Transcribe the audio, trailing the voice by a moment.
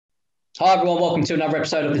Hi everyone, welcome to another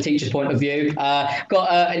episode of the Teacher's Point of View.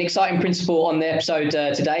 Got an exciting principal on the episode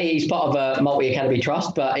today. He's part of a multi-academy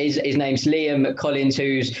trust, but his name's Liam Collins,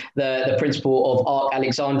 who's the principal of Ark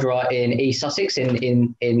Alexandra in East Sussex,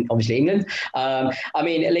 in obviously England.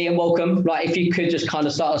 Liam, welcome. Like, if you could just kind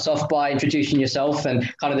of start us off by introducing yourself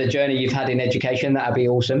and kind of the journey you've had in education, that'd be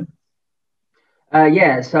awesome.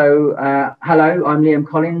 Hello, I'm Liam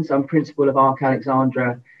Collins. I'm principal of Ark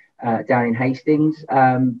Alexandra down in Hastings.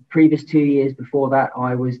 Previous 2 years before that,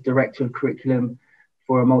 I was director of curriculum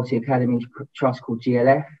for a multi-academy trust called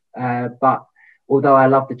GLF. But although I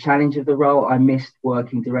loved the challenge of the role, I missed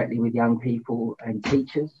working directly with young people and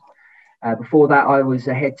teachers. Before that, I was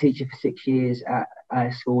a head teacher for 6 years at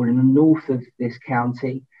a school in the north of this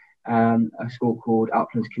county, a school called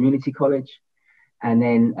Uplands Community College. And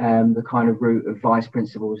then the kind of route of vice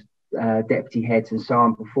principals, deputy heads, and so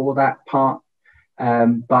on before that part.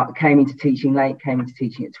 But came into teaching late, came into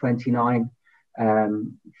teaching at 29,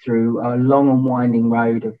 through a long and winding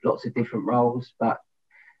road of lots of different roles, but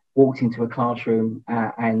walked into a classroom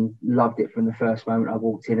and loved it from the first moment I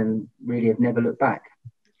walked in, and really have never looked back.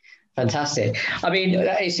 Fantastic. I mean,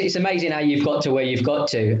 it's amazing how you've got to where you've got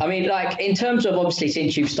to. I mean, like, in terms of obviously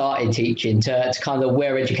since you've started teaching to kind of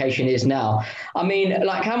where education is now, I mean,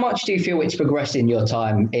 like, how much do you feel it's progressed in your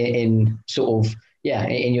time in sort of, yeah,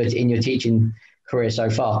 in your teaching career so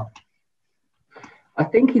far? I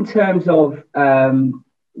think in terms of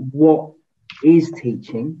what is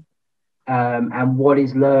teaching and what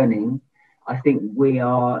is learning, I think we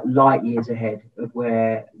are light years ahead of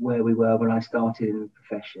where we were when I started in the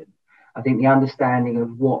profession. I think the understanding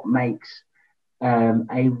of what makes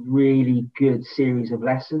a really good series of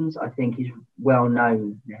lessons, I think, is well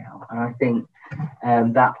known now. And I think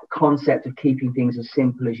that concept of keeping things as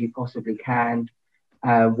simple as you possibly can,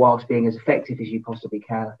 whilst being as effective as you possibly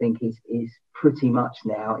can, I think is pretty much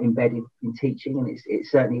now embedded in teaching. And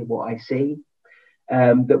it's certainly what I see,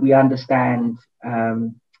 that we understand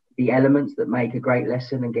the elements that make a great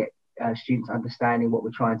lesson and get students understanding what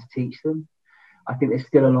we're trying to teach them. I think there's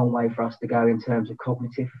still a long way for us to go in terms of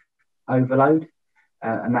cognitive overload.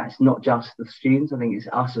 And that's not just the students, I think it's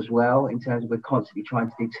us as well, in terms of we're constantly trying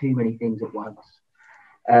to do too many things at once.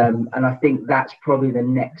 And I think that's probably the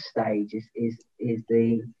next stage is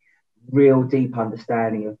the real deep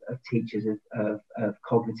understanding of teachers of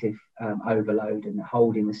cognitive overload, and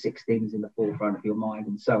holding the six things in the forefront of your mind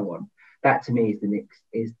and so on. That to me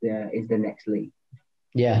is the next leap.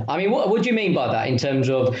 Yeah, I mean, what do you mean by that in terms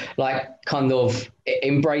of like kind of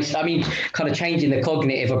embrace? I mean, kind of changing the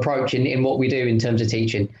cognitive approach in what we do in terms of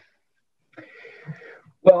teaching.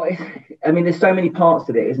 Well, I mean, there's so many parts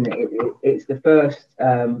to it, isn't it? It's the first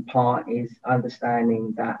part is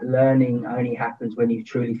understanding that learning only happens when you've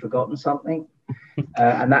truly forgotten something.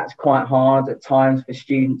 And that's quite hard at times for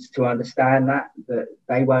students to understand that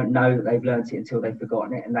they won't know that they've learned it until they've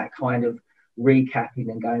forgotten it. And that kind of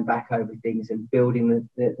recapping and going back over things and building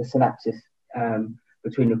the synapses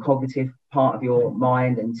between the cognitive part of your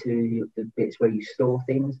mind and to the bits where you store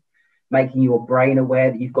things, making your brain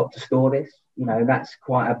aware that you've got to store this. That's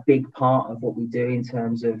quite a big part of what we do in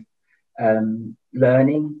terms of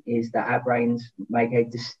learning, is that our brains make a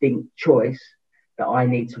distinct choice that I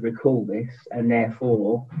need to recall this, and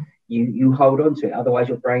therefore you hold on to it. Otherwise,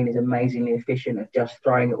 your brain is amazingly efficient at just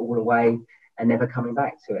throwing it all away and never coming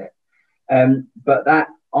back to it. But that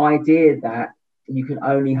idea that you can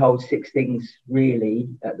only hold six things really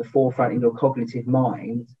at the forefront in your cognitive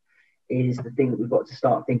mind is the thing that we've got to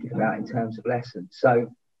start thinking about in terms of lessons.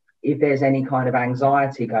 So if there's any kind of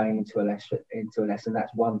anxiety going into a lesson,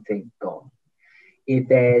 that's one thing gone. If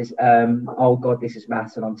there's, oh God, this is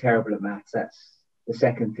maths and I'm terrible at maths, that's the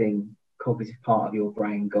second thing, cognitive part of your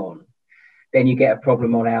brain gone. Then you get a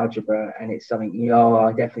problem on algebra and it's something,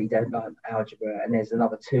 I definitely don't like algebra, and there's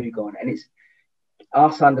another two gone. And it's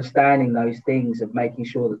us understanding those things of making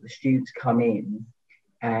sure that the students come in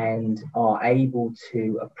and are able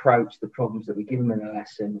to approach the problems that we give them in a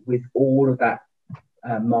lesson with all of that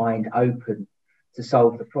mind open to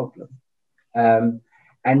solve the problem,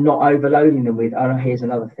 and not overloading them with, oh, here's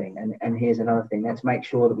another thing and here's another thing. Let's make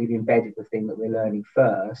sure that we've embedded the thing that we're learning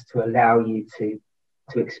first to allow you to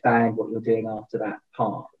expand what you're doing after that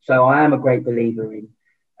part. So I am a great believer in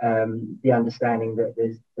the understanding that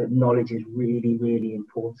knowledge is really, really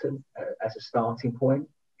important as a starting point,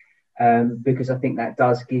 because I think that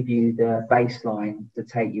does give you the baseline to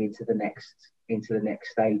take you into the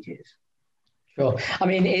next stages. Sure. I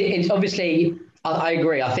mean, it's obviously, I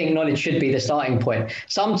agree. I think knowledge should be the starting point.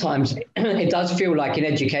 Sometimes it does feel like in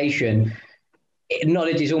education,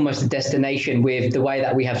 knowledge is almost a destination with the way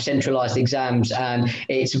that we have centralized exams, and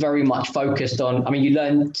it's very much focused on, I mean, you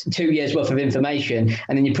learn 2 years worth of information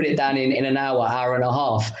and then you put it down in an hour and a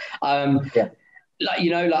half. Yeah.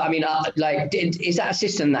 Is that a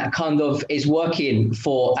system that kind of is working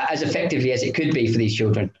for as effectively as it could be for these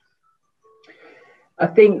children? I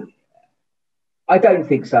don't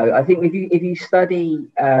think so. I think if you study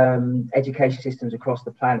education systems across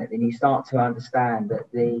the planet, then you start to understand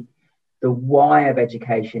that the why of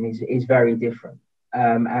education is very different.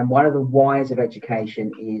 And one of the whys of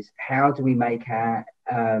education is, how do we make our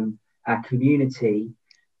community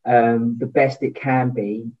the best it can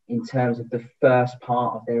be in terms of the first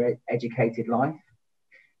part of their educated life.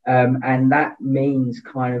 And that means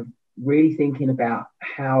kind of really thinking about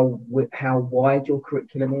how wide your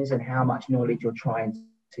curriculum is and how much knowledge you're trying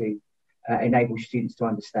to enable students to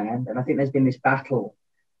understand. And I think there's been this battle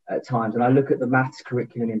at times, and I look at the maths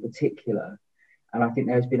curriculum in particular, and I think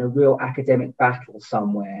there's been a real academic battle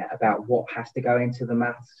somewhere about what has to go into the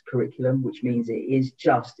maths curriculum, which means it is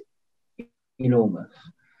just enormous.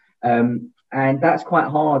 And that's quite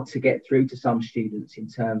hard to get through to some students in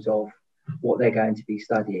terms of what they're going to be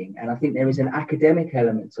studying. And I think there is an academic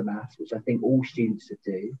element to maths, which I think all students should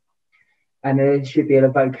do. And there should be a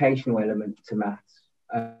vocational element to maths.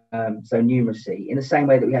 So numeracy, in the same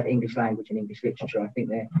way that we have English language and English literature. I think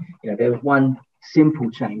there was one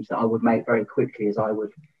simple change that I would make very quickly, is I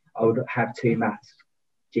would have 2 maths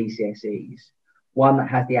GCSEs, one that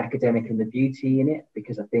has the academic and the beauty in it,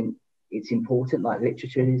 because I think it's important, like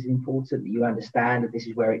literature is important, that you understand that this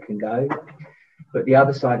is where it can go. But the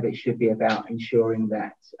other side of it should be about ensuring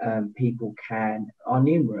that people are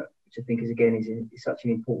numerate, which I think is such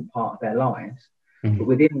an important part of their lives. Mm-hmm. But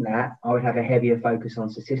within that, I would have a heavier focus on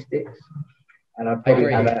statistics, and I'd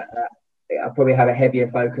probably have a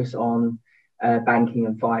heavier focus on banking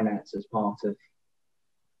and finance as part of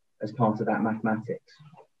that mathematics.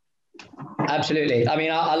 Absolutely. I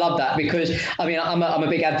mean, I love that, because I mean, I'm a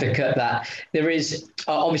big advocate that there is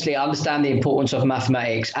obviously, I understand the importance of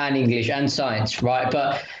mathematics and English and science, right?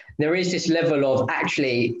 But there is this level of,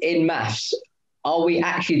 actually in maths, are we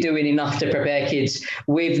actually doing enough to prepare kids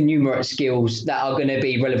with numerate skills that are going to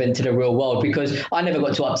be relevant to the real world? Because I never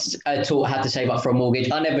got taught how to save up for a mortgage.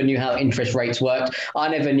 I never knew how interest rates worked. I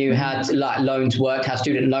never knew how loans worked, how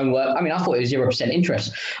student loan worked. I mean, I thought it was 0%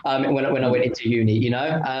 interest when I went into uni, you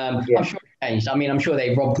know. Yeah. I'm sure it changed. I mean, I'm sure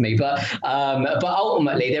they robbed me, but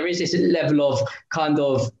ultimately there is this level of kind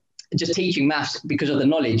of just teaching maths because of the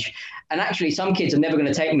knowledge. And actually some kids are never going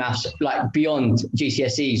to take maths like beyond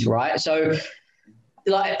GCSEs, right? So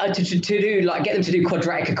get them to do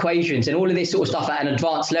quadratic equations and all of this sort of stuff at an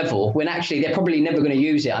advanced level, when actually they're probably never going to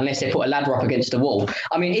use it unless they put a ladder up against the wall.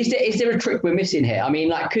 I mean, is there a trick we're missing here? I mean,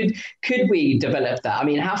 like, could we develop that? I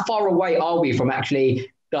mean, how far away are we from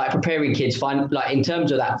actually like preparing kids in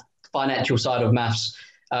terms of that financial side of maths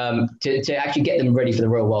to actually get them ready for the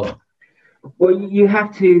real world? Well, you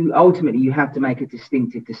have to make a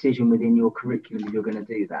distinctive decision within your curriculum if you're going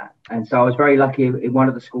to do that. And so I was very lucky in one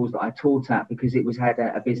of the schools that I taught at, because it had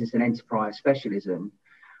a business and enterprise specialism.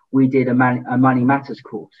 We did a money matters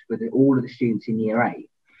course with all of the students in year 8.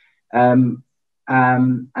 And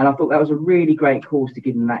I thought that was a really great course to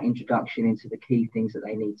give them that introduction into the key things that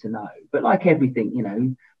they need to know. But like everything, you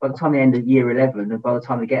know, by the time they end of year 11 and by the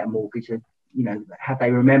time they get a mortgage, you know, have they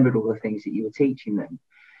remembered all the things that you were teaching them?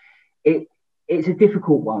 It's a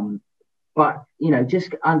difficult one, but, you know,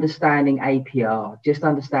 just understanding APR, just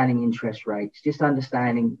understanding interest rates, just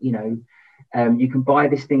understanding, you know, you can buy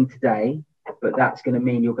this thing today, but that's going to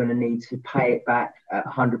mean you're going to need to pay it back at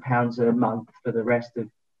 £100 a month for the rest of,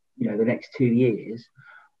 you know, the next 2 years,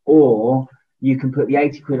 or you can put the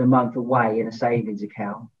 80 quid a month away in a savings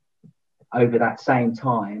account over that same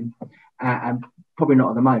time, and probably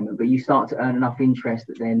not at the moment, but you start to earn enough interest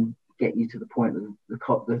that then get you to the point of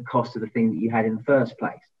the cost of the thing that you had in the first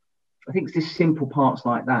place. I think it's just simple parts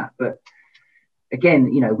like that. But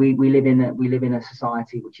again, you know, we live in a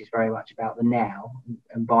society which is very much about the now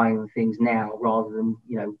and buying things now, rather than,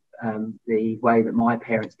 you know, the way that my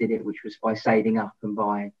parents did it, which was by saving up and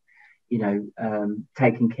by, you know,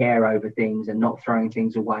 taking care over things and not throwing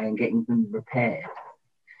things away and getting them repaired.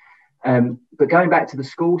 But going back to the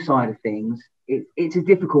school side of things, it's a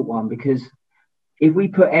difficult one, because if we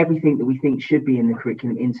put everything that we think should be in the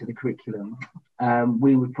curriculum into the curriculum,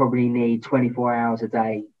 we would probably need 24 hours a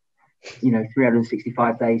day, you know,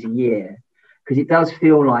 365 days a year, because it does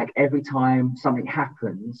feel like every time something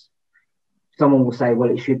happens, someone will say,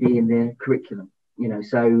 well, it should be in the curriculum, you know.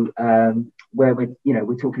 So where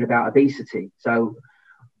we're talking about obesity, so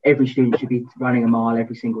every student should be running a mile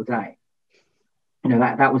every single day.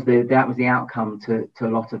 that was the outcome to a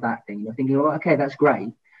lot of that thing. You're thinking, well, okay, that's great.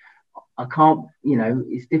 I can't,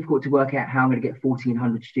 it's difficult to work out how I'm going to get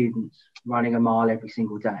 1,400 students running a mile every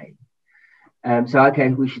single day. So, okay,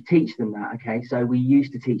 we should teach them that. Okay, so we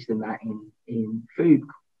used to teach them that in food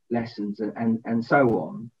lessons and so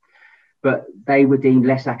on, but they were deemed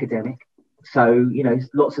less academic. So,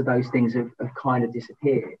 lots of those things have kind of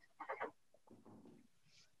disappeared.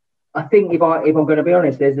 I think if I'm going to be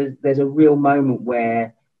honest, there's a real moment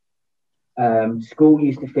where school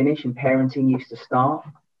used to finish and parenting used to start.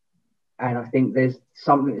 And I think there's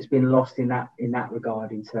something that's been lost in that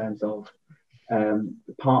regard, in terms of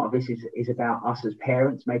part of this is about us as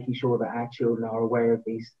parents making sure that our children are aware of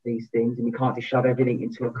these things, and we can't just shove everything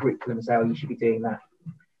into a curriculum and say, oh, you should be doing that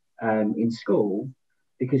in school,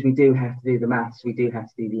 because we do have to do the maths, we do have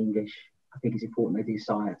to do the English. I think it's important they do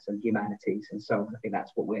science and humanities and so on. I think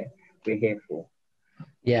that's what we're here for.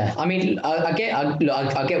 Yeah, I mean, I get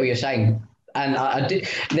what you're saying. And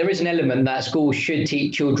there is an element that schools should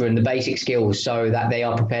teach children the basic skills so that they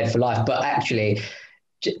are prepared for life. But actually,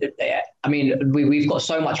 I mean, we've got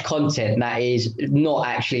so much content that is not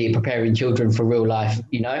actually preparing children for real life,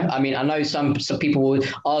 I mean, I know some people will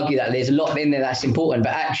argue that there's a lot in there that's important,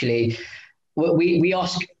 but actually, we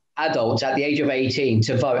ask adults at the age of 18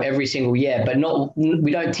 to vote every single year, but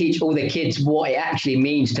we don't teach all the kids what it actually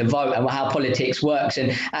means to vote and how politics works,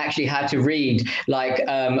 and actually how to read like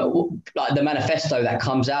the manifesto that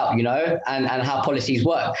comes out, and how policies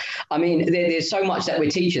work. I mean, there's so much that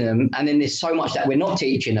we're teaching them, and then there's so much that we're not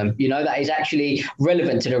teaching them, that is actually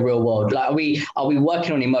relevant to the real world. Like, are we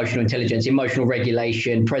working on emotional intelligence, emotional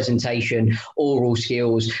regulation, presentation, oral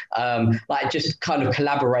skills, like just kind of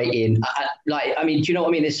collaborating? I mean, do you know what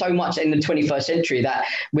I mean? There's so much in the 21st century that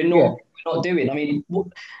we're not doing. I mean,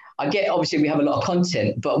 I get, obviously we have a lot of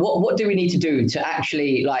content, but what do we need to do to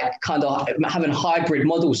actually like kind of have a hybrid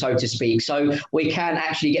model, so to speak, so we can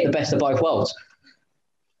actually get the best of both worlds?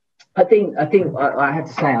 I think I have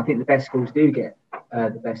to say, I think the best schools do get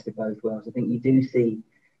the best of both worlds. I think you do see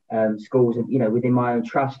schools, and within my own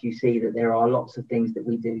trust, you see that there are lots of things that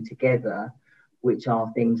we do together, which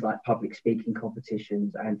are things like public speaking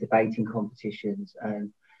competitions and debating competitions.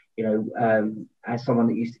 And as someone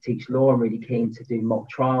that used to teach law, I'm really keen to do mock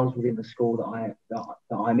trials within the school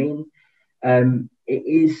that I'm in. It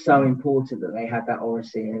is so important that they have that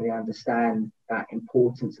oracy and they understand that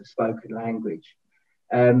importance of spoken language.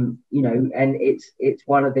 And it's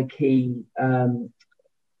one of the key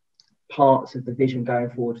parts of the vision going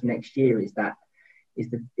forward next year is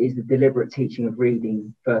the deliberate teaching of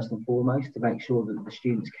reading first and foremost, to make sure that the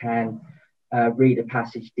students can read a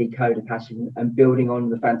passage, decode a passage, and building on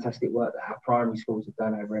the fantastic work that our primary schools have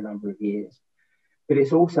done over a number of years. But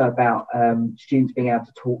it's also about students being able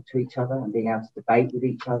to talk to each other and being able to debate with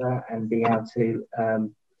each other and being able to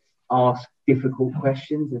ask difficult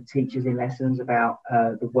questions of teachers in lessons about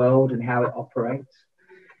the world and how it operates.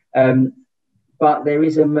 But there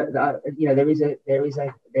is a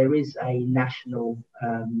national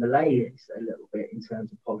malaise a little bit in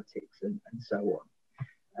terms of politics and so on.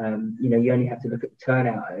 You only have to look at the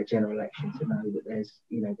turnout at a general election to know that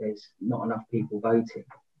there's not enough people voting.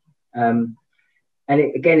 And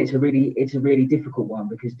it's a really difficult one,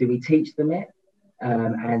 because do we teach them it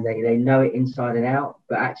and they know it inside and out,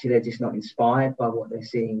 but actually they're just not inspired by what they're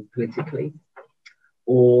seeing politically?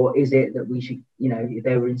 Or is it that we should, if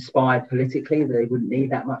they were inspired politically, they wouldn't need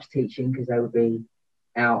that much teaching because they would be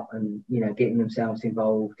out and, getting themselves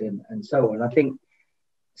involved and so on. I think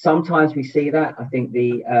sometimes we see that. I think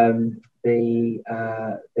the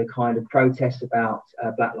kind of protests about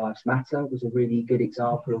Black Lives Matter was a really good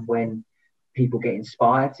example of when people get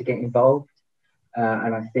inspired to get involved.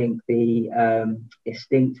 And I think the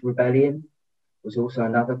Extinct Rebellion was also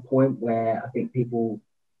another point where I think people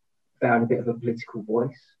found a bit of a political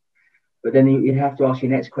voice. But then you'd have to ask your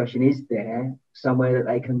next question, is there somewhere that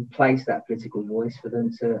they can place that political voice for them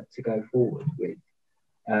to go forward with?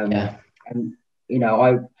 And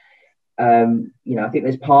I think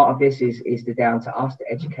there's part of this is down to us to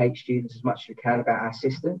educate students as much as we can about our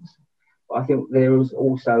systems. But I think there is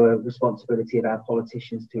also a responsibility of our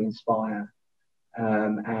politicians to inspire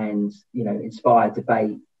and inspire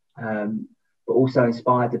debate, but also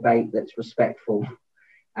inspire debate that's respectful.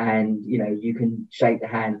 And you can shake the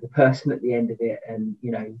hand of the person at the end of it. And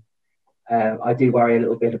I do worry a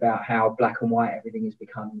little bit about how black and white everything has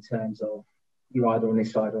become, in terms of you're either on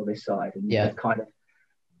this side or this side, and kind of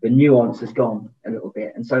the nuance has gone a little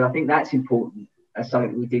bit. And so I think that's important as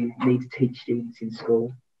something we do need to teach students in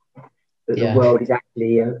school, that the world is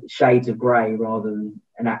actually shades of grey rather than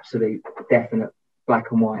an absolute definite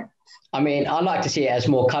black and white I mean, I like to see it as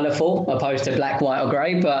more colourful opposed to black, white, or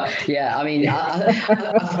grey. But yeah, I mean,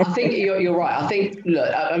 I think you're right. I think,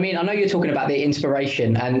 look, I mean, I know you're talking about the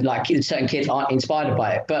inspiration and like certain kids aren't inspired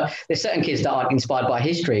by it, but there's certain kids that aren't inspired by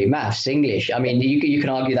history, maths, English. I mean, you can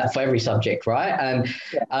argue that for every subject, right?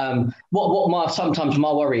 And sometimes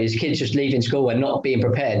my worry is kids just leaving school and not being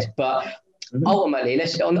prepared. But ultimately,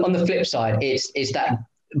 let's on the flip side, it's that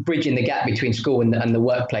bridging the gap between school and the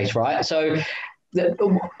workplace, right? So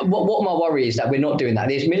what my worry is that we're not doing that.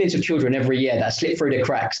 There's millions of children every year that slip through the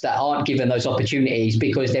cracks that aren't given those opportunities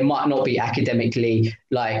because they might not be academically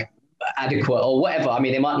like adequate or whatever. I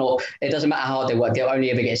mean, they might not, it doesn't matter how hard they work, they'll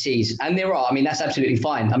only ever get C's. And there are, I mean, that's absolutely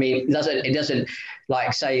fine. I mean, it doesn't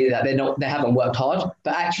like say that they haven't worked hard,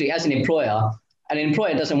 but actually as an employer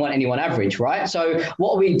doesn't want anyone average, right? So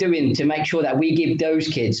what are we doing to make sure that we give those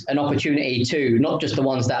kids an opportunity too, not just the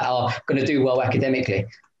ones that are going to do well academically?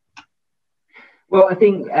 Well, I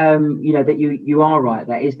think that you are right.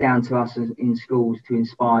 That is down to us in schools to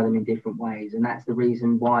inspire them in different ways, and that's the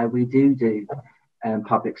reason why we do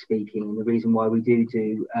public speaking, and the reason why we do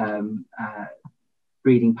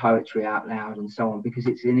reading poetry out loud and so on, because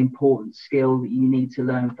it's an important skill that you need to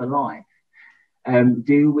learn for life.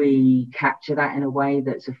 Do we capture that in a way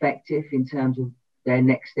that's effective in terms of their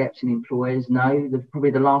next steps in employers? No.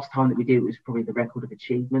 Probably the last time that we did it was probably the record of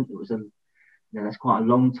achievement. It was that's quite a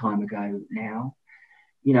long time ago now.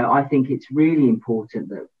 I think it's really important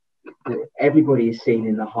that everybody is seen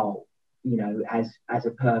in the whole, as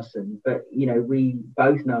a person. But, we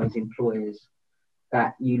both know as employers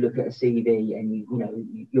that you look at a CV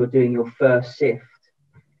and, you're doing your first sift.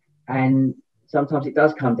 And sometimes it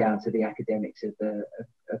does come down to the academics of the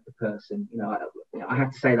person. I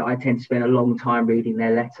have to say that I tend to spend a long time reading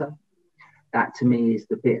their letter. That to me is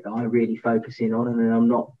the bit that I really focus in on. And then I'm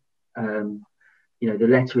not... the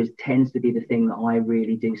letter tends to be the thing that I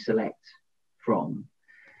really do select from.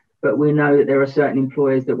 But we know that there are certain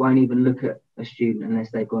employers that won't even look at a student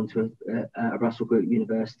unless they've gone to a Russell Group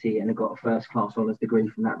University and have got a first-class honours degree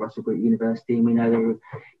from that Russell Group University. And we know there are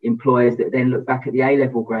employers that then look back at the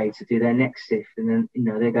A-level grades to do their next sift. And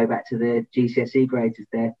then, they go back to their GCSE grades as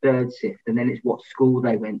their third sift. And then it's what school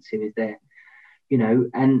they went to is their,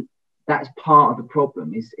 and that's part of the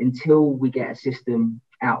problem is until we get a system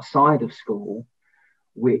outside of school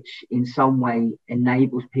which in some way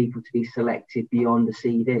enables people to be selected beyond the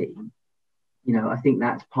CV, I think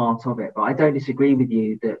that's part of it. But I don't disagree with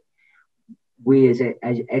you that we as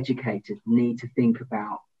educators need to think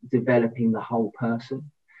about developing the whole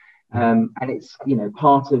person. And it's,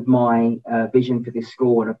 part of my vision for this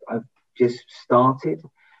school, and I've just started.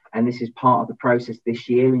 And this is part of the process this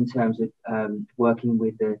year in terms of working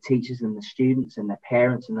with the teachers and the students and their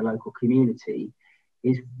parents and the local community,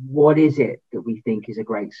 is what is it that we think is a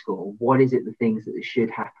great school? What is it the things that should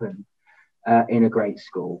happen in a great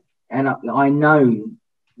school? And I know,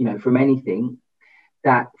 from anything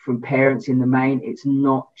that from parents in the main, it's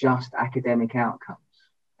not just academic outcomes.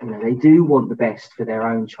 They do want the best for their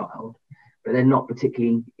own child, but they're not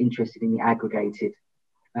particularly interested in the aggregated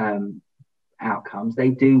outcomes. They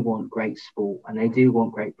do want great sport and they do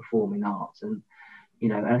want great performing arts. And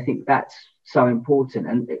I think that's so important.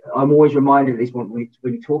 And I'm always reminded of this when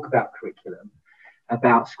we talk about curriculum,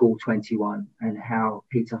 about School 21 and how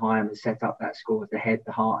Peter Hyam has set up that school as the head,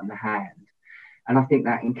 the heart and the hand. And I think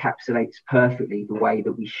that encapsulates perfectly the way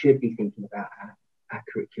that we should be thinking about our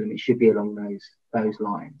curriculum. It should be along those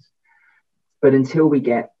lines. But until we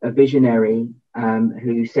get a visionary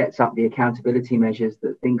who sets up the accountability measures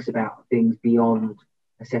that thinks about things beyond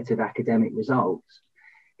a set of academic results,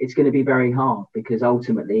 it's going to be very hard, because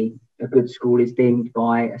ultimately a good school is deemed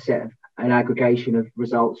by an aggregation of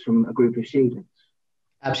results from a group of students.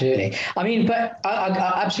 Absolutely. I mean, but I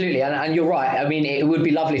absolutely. And you're right. I mean, it would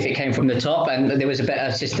be lovely if it came from the top and there was a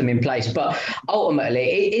better system in place. But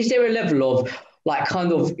ultimately, is there a level of like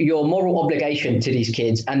kind of your moral obligation to these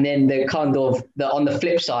kids, and then the kind of on the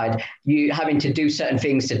flip side, you having to do certain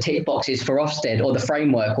things to tick boxes for Ofsted or the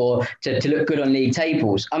framework or to look good on league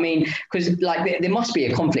tables? I mean, because like there must be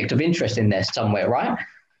a conflict of interest in there somewhere, right?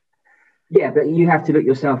 Yeah, but you have to look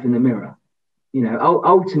yourself in the mirror.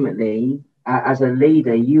 Ultimately, as a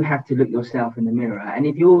leader, you have to look yourself in the mirror. And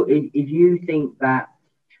if you think that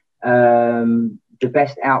the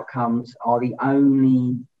best outcomes are the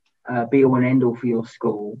only be all and end all for your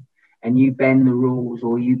school, and you bend the rules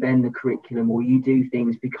or you bend the curriculum or you do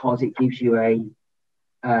things because it gives you an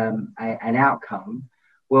outcome,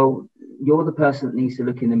 well, you're the person that needs to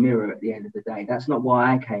look in the mirror at the end of the day. That's not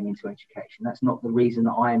why I came into education. That's not the reason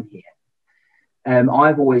that I am here.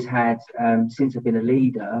 I've always had, since I've been a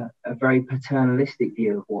leader, a very paternalistic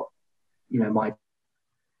view of what, my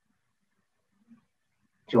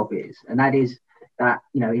job is, and that is that,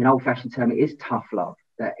 in an old-fashioned term, it is tough love.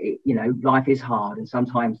 That life is hard, and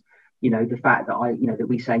sometimes the fact that that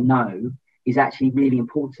we say no is actually really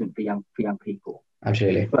important for young people.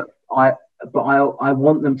 Absolutely. But I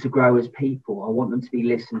want them to grow as people. I want them to be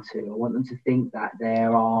listened to. I want them to think that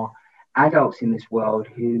there are adults in this world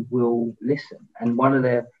who will listen. And one of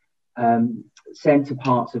the centre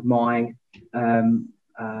parts of my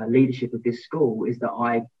leadership of this school is that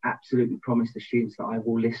I absolutely promise the students that I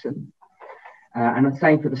will listen. And the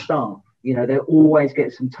same for the staff. They'll always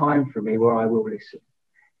get some time from me where I will listen.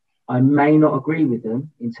 I may not agree with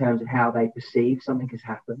them in terms of how they perceive something has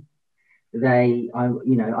happened.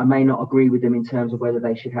 I may not agree with them in terms of whether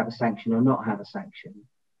they should have a sanction or not have a sanction,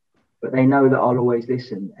 but they know that I'll always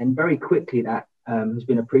listen. And very quickly that has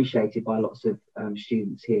been appreciated by lots of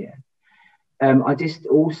students here. I just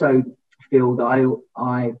also feel that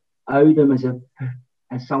I owe them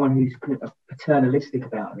as someone who's paternalistic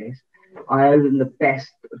about this, I owe them the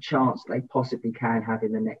best chance they possibly can have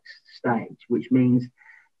in the next stage, which means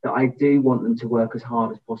that I do want them to work as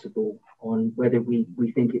hard as possible on whether we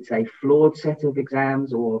think it's a flawed set of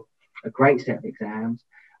exams or a great set of exams.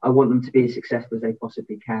 I want them to be as successful as they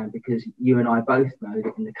possibly can, because you and I both know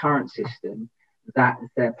that in the current system, that is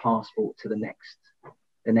their passport to the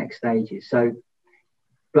next stages. So,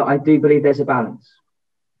 but I do believe there's a balance.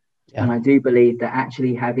 Yeah. And I do believe that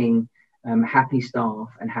actually having happy staff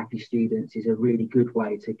and happy students is a really good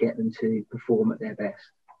way to get them to perform at their best.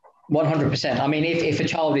 100%. I mean, if a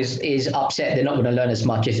child is upset, they're not going to learn as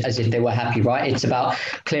much as if they were happy, right? It's about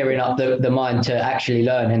clearing up the mind to actually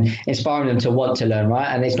learn and inspiring them to want to learn, right?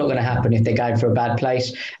 And it's not going to happen if they're going through a bad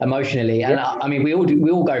place emotionally. And I mean, we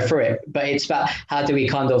all go through it, but it's about how do we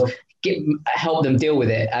kind of help them deal with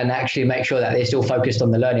it and actually make sure that they're still focused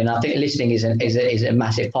on the learning. I think listening is a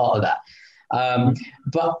massive part of that.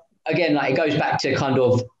 But again, like, it goes back to kind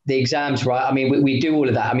of the exams, right? I mean, we do all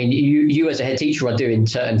of that. I mean, you as a head teacher are doing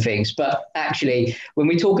certain things, but actually when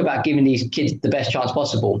we talk about giving these kids the best chance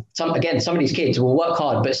possible, some of these kids will work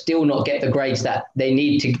hard, but still not get the grades that they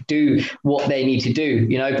need to do what they need to do,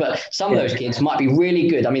 but some of those kids might be really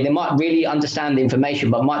good. I mean, they might really understand the information,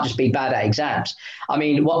 but might just be bad at exams. I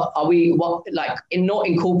mean, in not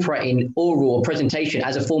incorporating oral or presentation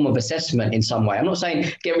as a form of assessment in some way? I'm not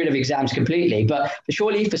saying get rid of exams completely, but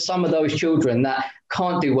surely for some of those children that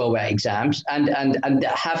can't do well at exams and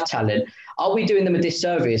have talent, are we doing them a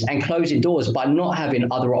disservice and closing doors by not having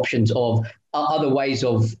other options of other ways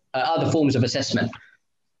of other forms of assessment?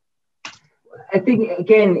 I think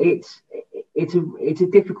again it's a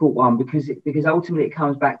difficult one because ultimately it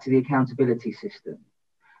comes back to the accountability system.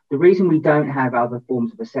 The reason we don't have other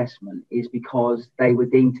forms of assessment is because they were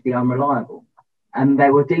deemed to be unreliable, and they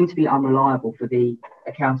were deemed to be unreliable for the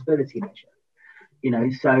accountability measure.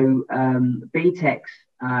 So BTECs,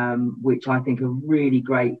 which I think are really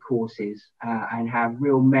great courses and have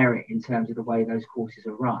real merit in terms of the way those courses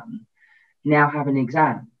are run, now have an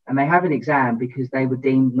exam. And they have an exam because they were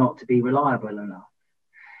deemed not to be reliable enough.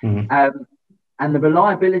 Mm-hmm. And the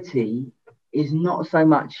reliability is not so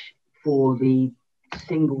much for the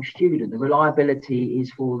single student. The reliability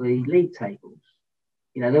is for the league tables.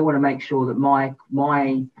 They want to make sure that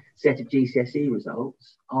my set of GCSE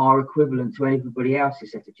results are equivalent to everybody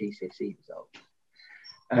else's set of GCSE results.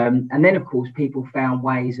 And then, of course, people found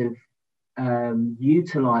ways of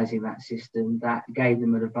utilising that system that gave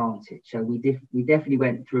them an advantage. So we definitely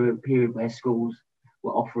went through a period where schools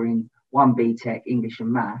were offering one BTEC, English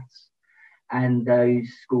and Maths, and those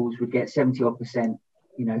schools would get 70-odd%,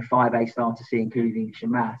 5A star to C, including English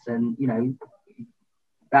and Maths. And,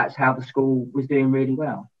 that's how the school was doing really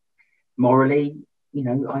well. Morally,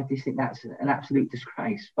 I just think that's an absolute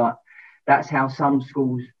disgrace, but that's how some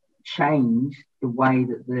schools changed the way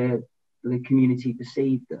that the community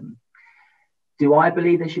perceived them. Do I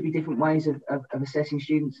believe there should be different ways of assessing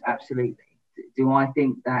students? Absolutely. Do I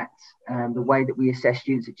think that the way that we assess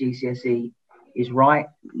students at GCSE is right?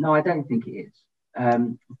 No, I don't think it is.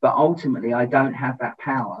 But ultimately, I don't have that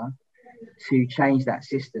power to change that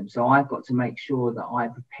system. So I've got to make sure that I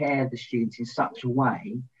prepare the students in such a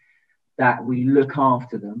way that we look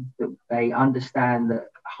after them, that they understand that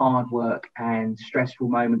hard work and stressful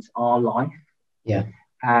moments are life. Yeah.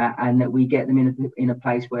 And that we get them in a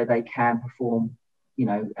place where they can perform,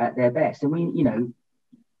 at their best. And we,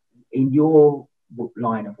 in your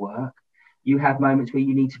line of work, you have moments where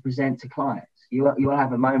you need to present to clients. You'll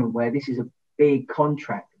have a moment where this is a big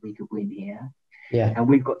contract that we could win here. Yeah. And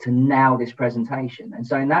we've got to nail this presentation. And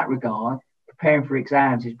so in that regard, preparing for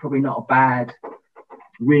exams is probably not a bad,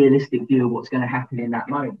 realistic view of what's going to happen in that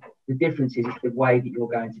moment. The difference is the way that you're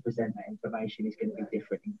going to present that information is going to be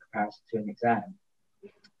different in comparison to an exam.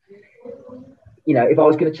 you know, if I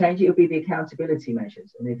was going to change it, it would be the accountability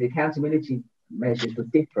measures. And if the accountability measures were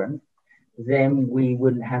different, then we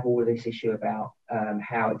wouldn't have all of this issue about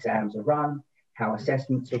how exams are run, how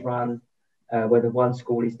assessments are run, whether one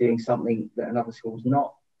school is doing something that another school's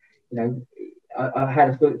not. You know, I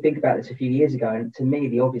had to think about this a few years ago, and to me,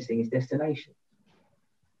 the obvious thing is destination.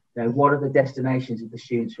 You know, what are the destinations of the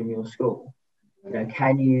students from your school? You know,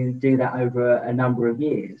 can you do that over a number of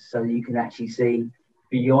years so that you can actually see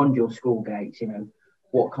beyond your school gates, you know,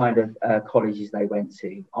 what kind of colleges they went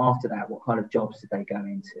to? After that, what kind of jobs did they go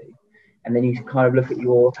into? And then you kind of look at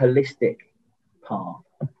your holistic part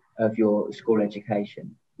of your school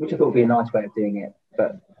education, which I thought would be a nice way of doing it,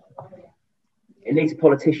 but it needs a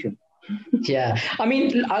politician. Yeah, I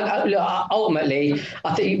mean, ultimately,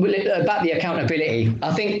 I think about the accountability.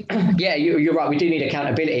 I think, yeah, you're right. We do need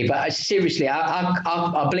accountability, but seriously,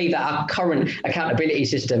 I believe that our current accountability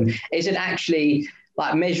system isn't actually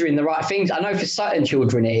like measuring the right things. I know for certain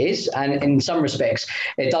children it is, and in some respects,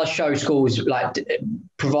 it does show schools like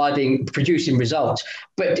producing results.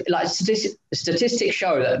 But like statistics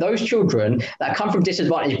show that those children that come from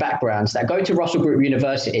disadvantaged backgrounds that go to Russell Group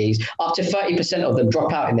universities, up to 30% of them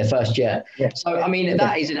drop out in their first year. Yeah. So I mean,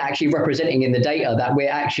 that isn't actually representing in the data that we're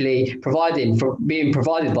actually being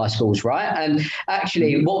provided by schools, right? And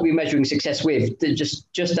actually, what we're measuring success with, just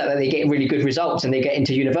that they get really good results and they get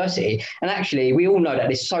into university. And actually, we all know that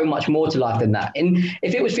there's so much more to life than that. And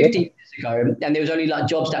if it was 50 years ago and there was only like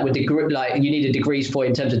jobs that were like you needed degrees for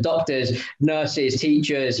in terms of doctors, nurses,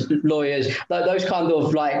 teachers, lawyers, those kind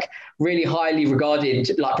of like really highly regarded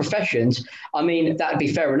like professions, I mean, that'd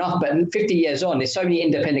be fair enough. But 50 years on, there's so many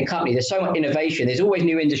independent companies, there's so much innovation, there's always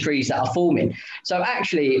new industries that are forming. So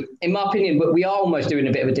actually, in my opinion, we are almost doing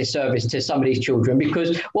a bit of a disservice to some of these children,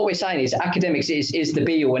 because what we're saying is academics is the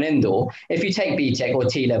be all and end all. If you take BTEC or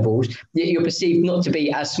T levels, you're perceived not to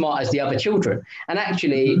be as smart as the other children. And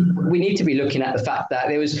actually, we need to be looking at the fact that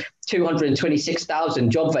there was 226,000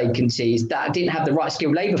 job vacancies that didn't have the right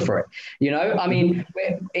skilled labor for it. You know, I mean,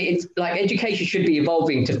 it's like education should be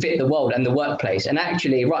evolving to fit the world and the workplace. And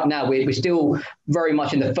actually, right now, we're still very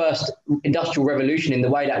much in the first industrial revolution in the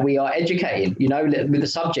way that we are educating, you know, with the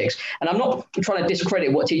subjects. And I'm not trying to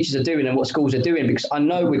discredit what teachers are doing and what schools are doing, because I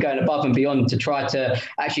know we're going above and beyond to try to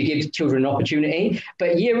actually give children an opportunity.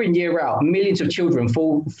 But year in, year out, millions of children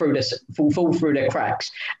fall through their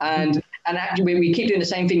cracks. And actually, we keep doing the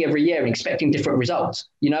same thing every year and expecting different results.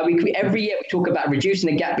 You know, every year we talk about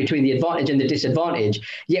reducing the gap between the advantage and the disadvantage,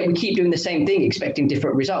 yet we keep doing the same thing, expecting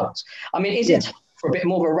different results. I mean, is it for a bit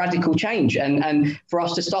more of a radical change and for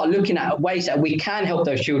us to start looking at ways that we can help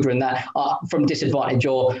those children that are from disadvantage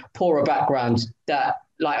or poorer backgrounds that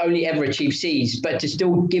like only ever achieve C's, but to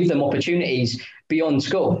still give them opportunities beyond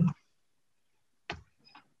school?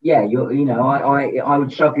 Yeah, you know, I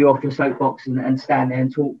would shove you off your soapbox and stand there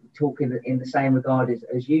and talk in the same regard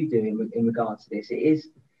as you do in regards to this. It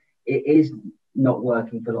is not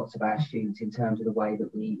working for lots of our students in terms of the way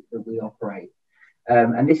that we operate,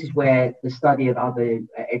 and this is where the study of other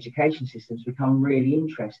education systems become really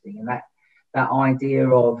interesting. And that idea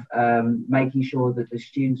of making sure that the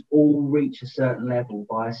students all reach a certain level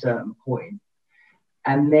by a certain point.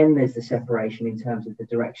 And then there's the separation in terms of the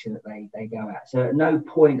direction that they go at. So at no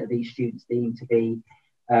point are these students deemed to be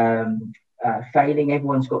failing.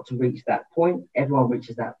 Everyone's got to reach that point. Everyone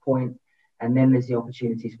reaches that point. And then there's the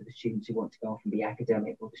opportunities for the students who want to go off and be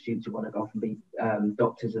academic, or the students who want to go off and be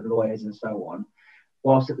doctors and lawyers and so on.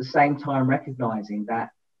 Whilst at the same time recognizing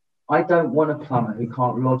that I don't want a plumber who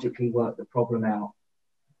can't logically work the problem out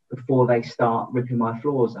before they start ripping my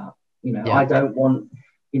floors up. You know, I don't want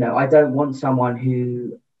someone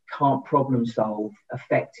who can't problem solve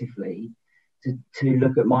effectively to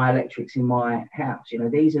look at my electrics in my house. You know,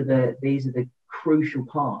 these are the crucial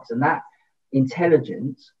parts, and that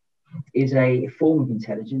intelligence is a form of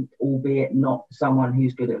intelligence, albeit not someone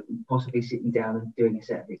who's good at possibly sitting down and doing a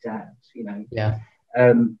set of exams. You know,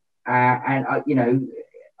 and I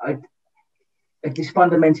just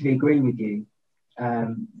fundamentally agree with you.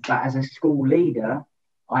 But as a school leader,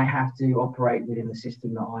 I have to operate within the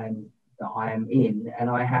system that I am in, and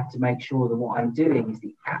I have to make sure that what I'm doing is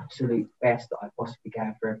the absolute best that I possibly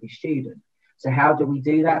can for every student. So how do we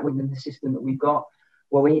do that within the system that we've got?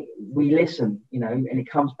 Well, we listen, you know, and it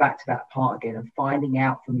comes back to that part again of finding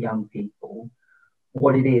out from young people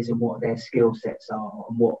what it is and what their skill sets are,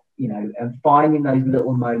 and what, you know, and finding those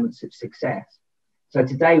little moments of success. So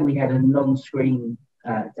today we had a non-screen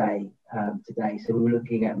day today. So we were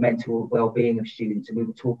looking at mental well-being of students, and we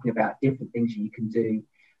were talking about different things you can do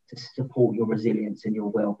to support your resilience and your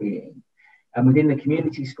well-being. And within the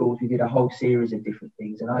community schools, we did a whole series of different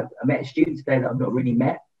things. And I met a student today that I've not really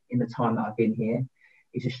met in the time that I've been here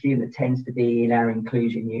is a student that tends to be in our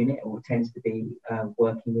inclusion unit or tends to be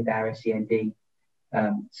working with our SEND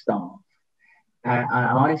staff. And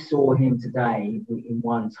I saw him today in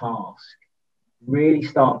one task really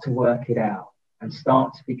start to work it out and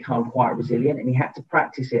start to become quite resilient. And he had to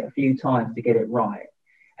practice it a few times to get it right.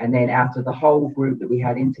 And then out of the whole group that we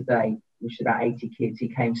had in today, which is about 80 kids, he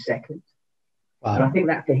came second. Wow. And I think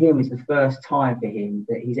that for him is the first time for him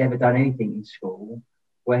that he's ever done anything in school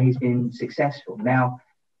where he's been successful. Now,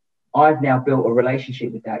 I've now built a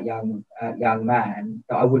relationship with that young man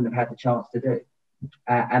that I wouldn't have had the chance to do.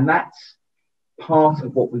 And that's part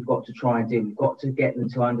of what we've got to try and do. We've got to get them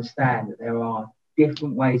to understand that there are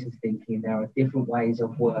different ways of thinking, there are different ways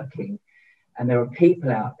of working, and there are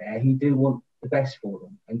people out there who do want the best for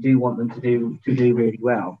them and do want them to do really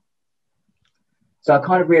well. So I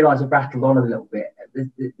kind of realised I rattled on a little bit.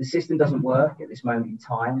 The system doesn't work at this moment in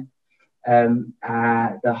time.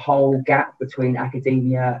 The whole gap between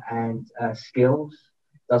academia and skills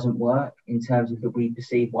doesn't work in terms of that we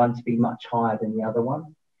perceive one to be much higher than the other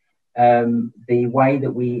one. The way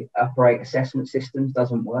that we operate assessment systems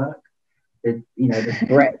doesn't work. The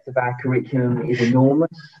breadth of our curriculum is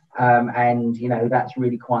enormous, and that's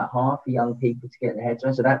really quite hard for young people to get their heads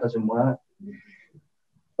around. So that doesn't work.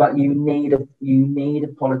 But you need a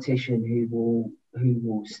politician who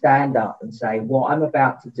will stand up and say, what I'm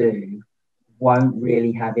about to do won't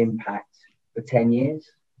really have impact for 10 years,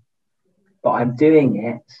 but I'm doing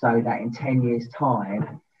it so that in 10 years'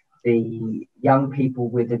 time, the young people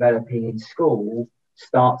we're developing in school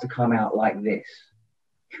start to come out like this.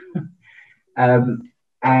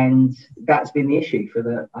 And that's been the issue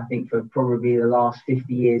for probably the last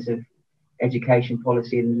 50 years of education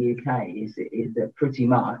policy in the UK is that pretty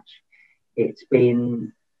much it's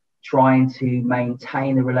been trying to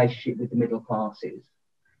maintain a relationship with the middle classes.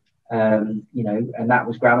 And that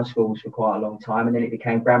was grammar schools for quite a long time, and then it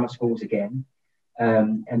became grammar schools again.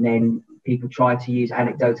 And then people tried to use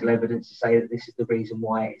anecdotal evidence to say that this is the reason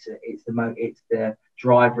why it's the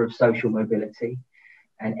driver of social mobility.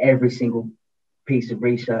 And every single piece of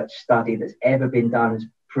research study that's ever been done has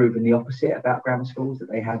proven the opposite about grammar schools, that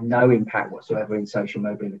they have no impact whatsoever in social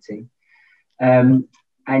mobility. And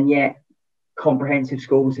yet comprehensive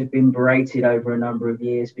schools have been berated over a number of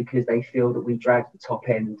years because they feel that we drag the top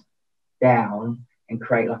end down and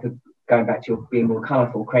create going back to your being more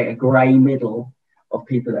colourful, create a grey middle of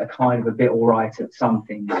people that are kind of a bit all right at some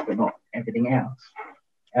things, but not everything else.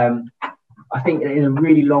 I think in a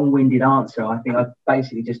really long-winded answer, I think I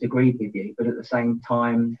basically just agreed with you, but at the same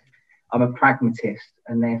time, I'm a pragmatist,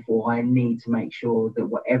 and therefore I need to make sure that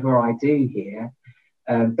whatever I do here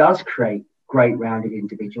does create great rounded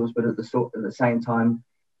individuals, but at the same time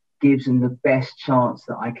gives them the best chance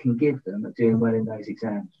that I can give them at doing well in those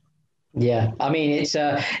exams. Yeah, I mean, it's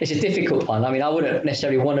a difficult one. I mean, I wouldn't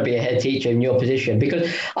necessarily want to be a head teacher in your position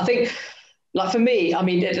because I think, like for me, I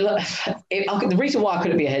mean, the reason why I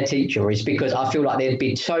couldn't be a head teacher is because I feel like there'd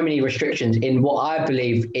be so many restrictions in what I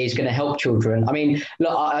believe is going to help children. I mean,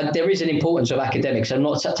 look, there is an importance of academics. I'm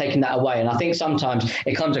not taking that away. And I think sometimes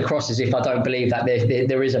it comes across as if I don't believe that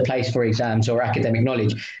there is a place for exams or academic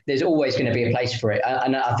knowledge. There's always going to be a place for it.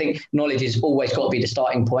 And I think knowledge has always got to be the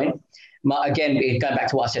starting point. Again, going back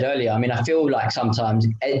to what I said earlier, I mean, I feel like sometimes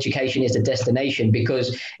education is the destination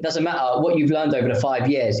because it doesn't matter what you've learned over the 5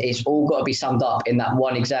 years. It's all got to be summed up in that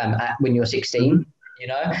one exam when you're 16,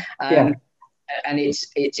 and it's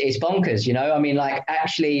bonkers, I mean, like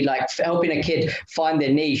actually like helping a kid find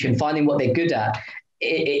their niche and finding what they're good at.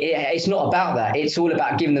 It's not about that. It's all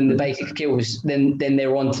about giving them the basic skills. Then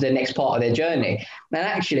they're on to the next part of their journey. And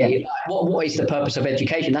actually, what is the purpose of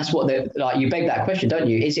education? That's what you beg that question, don't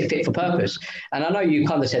you? Is it fit for purpose? And I know you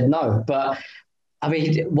kind of said no, but I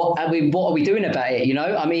mean, what are we doing about it?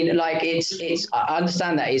 I mean, like I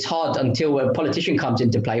understand that it's hard until a politician comes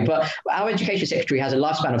into play, but our education secretary has a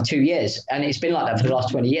lifespan of 2 years, and it's been like that for the last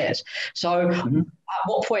 20 years. So at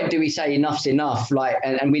what point do we say enough's enough,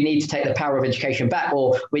 and we need to take the power of education back,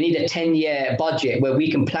 or we need a 10-year budget where we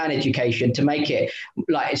can plan education to make it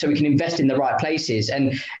so we can invest in the right places?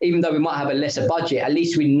 And even though we might have a lesser budget, at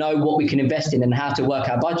least we know what we can invest in and how to work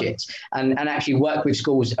our budgets and actually work with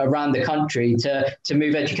schools around the country to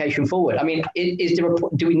move education forward. I mean,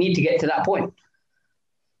 do we need to get to that point?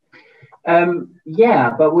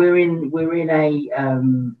 Yeah, but we're in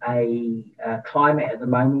a climate at the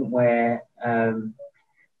moment where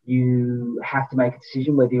you have to make a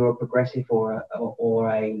decision whether you're a progressive or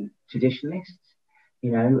a traditionalist,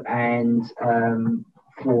 and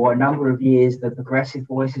for a number of years the progressive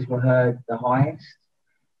voices were heard the highest,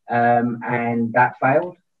 and that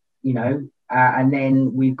failed, and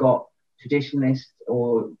then we've got traditionalists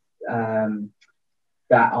or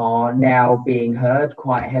that are now being heard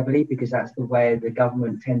quite heavily, because that's the way the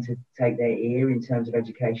government tend to take their ear in terms of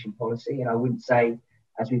education policy. And I wouldn't say,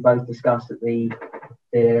 as we both discussed, that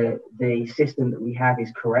the system that we have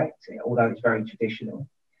is correct, although it's very traditional.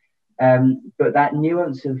 But that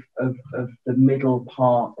nuance of the middle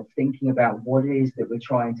part of thinking about what it is that we're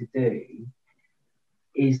trying to do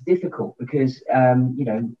is difficult, because I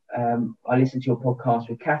listened to your podcast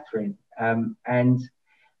with Catherine, and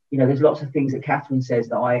there's lots of things that Catherine says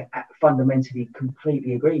that I fundamentally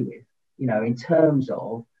completely agree with. In terms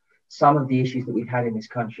of some of the issues that we've had in this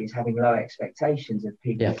country is having low expectations of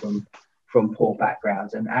people from poor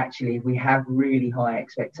backgrounds, and actually, if we have really high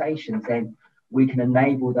expectations, then we can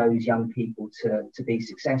enable those young people to be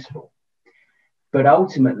successful. But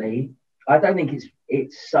ultimately, I don't think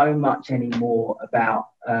it's so much anymore about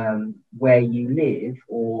where you live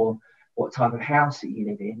or what type of house that you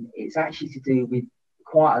live in. It's actually to do with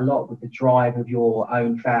quite a lot with the drive of your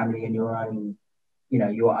own family and your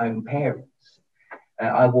own parents.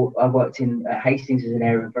 I worked in Hastings as an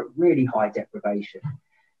area of really high deprivation,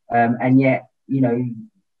 and yet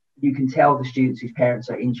you can tell the students whose parents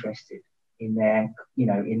are interested in their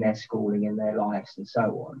schooling and their lives and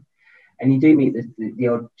so on. And you do meet the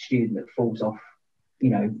odd student that falls off,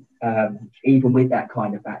 even with that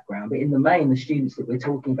kind of background. But in the main, the students that we're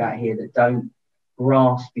talking about here that don't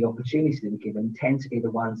grasp the opportunities that are given tend to be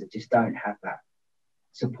the ones that just don't have that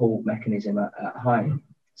support mechanism at home.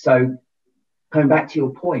 So coming back to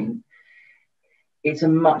your point, it's a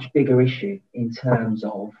much bigger issue in terms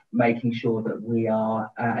of making sure that we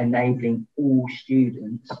are enabling all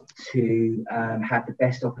students to have the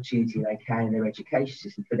best opportunity they can in their education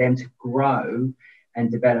system, for them to grow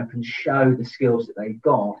and develop and show the skills that they've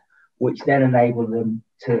got, which then enable them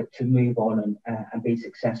to move on and be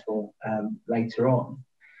successful later on.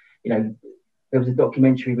 There was a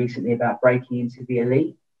documentary recently about breaking into the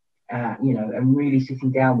elite, and really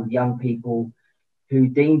sitting down with young people who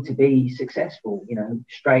deemed to be successful,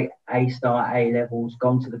 straight A-star A levels,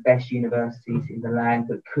 gone to the best universities in the land,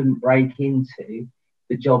 but couldn't break into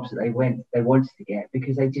the jobs that they wanted to get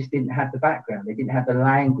because they just didn't have the background. They didn't have the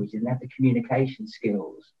language, they didn't have the communication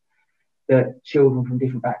skills that children from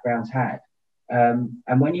different backgrounds had.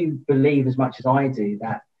 And when you believe, as much as I do,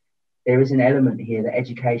 that there is an element here that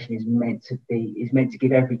education is meant to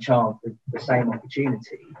give every child the same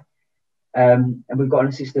opportunity, and we've got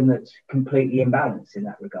a system that's completely imbalanced in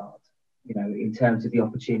that regard, in terms of the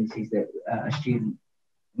opportunities that a student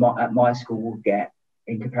at my school will get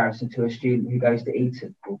in comparison to a student who goes to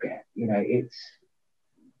Eton will get.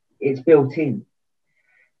 It's built in.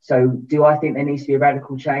 So do I think there needs to be a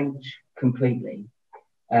radical change? Completely.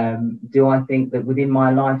 Do I think that within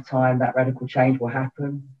my lifetime that radical change will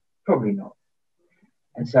happen? Probably not.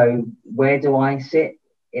 And so where do I sit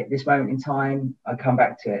at this moment in time? I come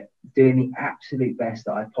back to it, doing the absolute best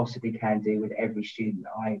that I possibly can do with every student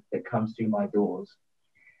that comes through my doors,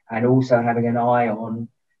 and also having an eye on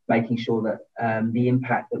making sure that the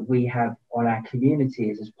impact that we have on our community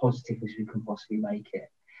is as positive as we can possibly make it.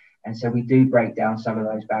 And so we do break down some of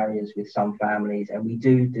those barriers with some families, and we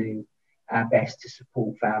do our best to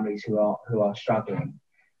support families who are struggling.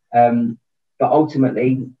 But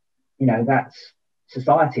ultimately, that's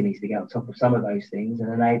society needs to get on top of some of those things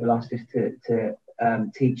and enable us just to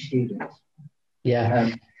teach students.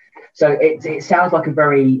 So it sounds like a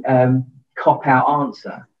very cop-out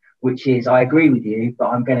answer, which is, I agree with you, but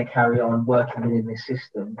I'm going to carry on working within this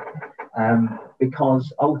system,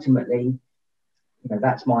 because ultimately,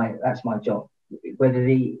 that's my job. What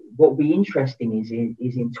will be interesting is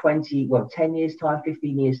in 10 years time,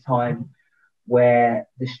 15 years time, where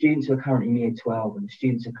the students who are currently in year 12 and the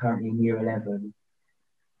students who are currently in year 11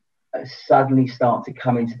 suddenly start to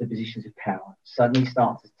come into the positions of power, suddenly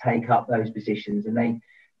start to take up those positions, and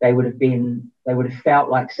they would have felt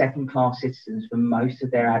like second-class citizens for most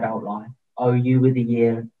of their adult life. Oh, you were the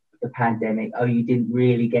year of the pandemic. Oh, you didn't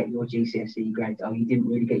really get your GCSE grades. Oh, you didn't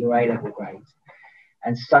really get your A-level grades.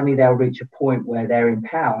 And suddenly they'll reach a point where they're in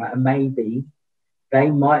power, and maybe they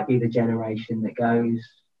might be the generation that goes,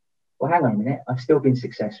 well, hang on a minute, I've still been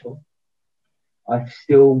successful. I've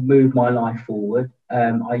still moved my life forward.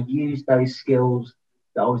 I used those skills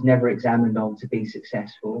that I was never examined on to be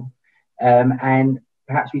successful. And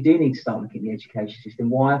perhaps we do need to start looking at the education system.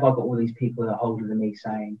 Why have I got all these people that are older than me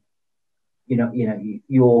saying,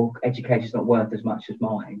 your education's not worth as much as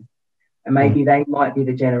mine? And maybe they might be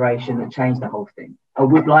the generation that changed the whole thing. I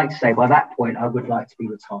would like to say by that point, I would like to be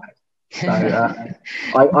retired. So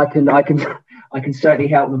I can certainly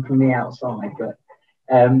help them from the outside. But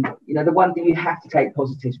the one thing you have to take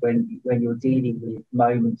positives when you're dealing with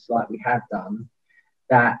moments like we have done,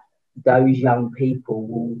 that those young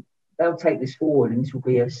people they'll take this forward, and this will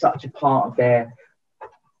be such a part of their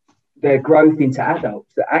growth into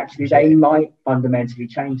adults that actually they might fundamentally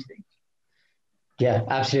change things. Yeah,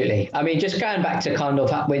 absolutely. I mean, just going back to kind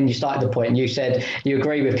of when you started the point, you said you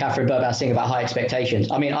agree with Catherine Burbass saying about high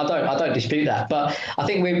expectations. I mean, I don't dispute that, but I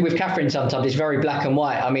think with Catherine sometimes it's very black and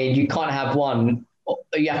white. I mean, you can't have one.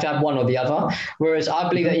 You have to have one or the other. Whereas I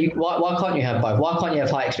believe that why can't you have both? Why can't you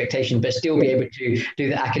have high expectations but still be able to do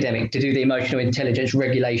the academic, to do the emotional intelligence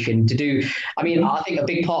regulation, to do? I mean, I think a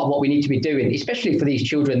big part of what we need to be doing, especially for these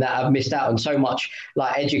children that have missed out on so much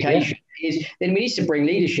like education, is then we need to bring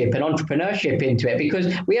leadership and entrepreneurship into it,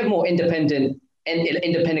 because we have more independent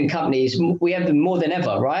companies. We have them more than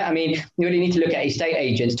ever, right? I mean, you really need to look at estate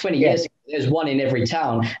agents. 20 years ago, there's one in every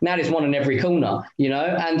town. Now there's one in every corner, you know,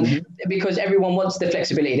 and because everyone wants the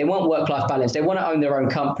flexibility, they want work-life balance, they want to own their own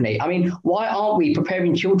company. I mean, why aren't we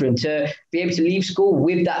preparing children to be able to leave school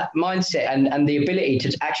with that mindset and the ability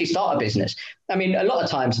to actually start a business? I mean, a lot of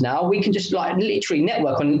times now we can just like literally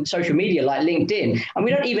network on social media like LinkedIn, and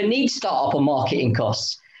we don't even need to start up on marketing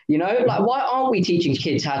costs. You know, like, why aren't we teaching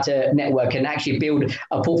kids how to network and actually build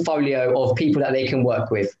a portfolio of people that they can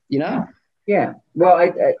work with, you know? Yeah, well,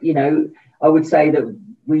 I would say that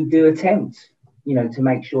we do attempt, to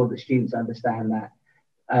make sure that students understand that.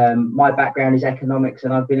 My background is economics,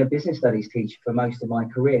 and I've been a business studies teacher for most of my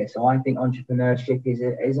career. So I think entrepreneurship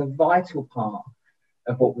is a vital part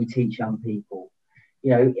of what we teach young people.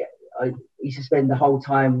 I used to spend the whole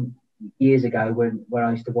time years ago when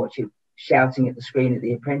I used to watch it, shouting at the screen at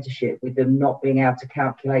the apprenticeship with them not being able to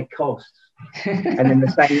calculate costs. And then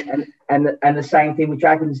the same and the same thing with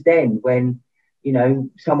Dragon's Den, when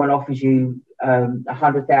someone offers you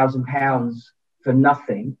 £100,000 for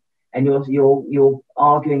nothing, and you're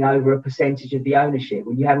arguing over a percentage of the ownership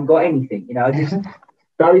when you haven't got anything.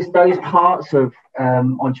 Just those parts of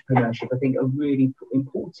entrepreneurship I think are really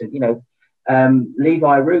important.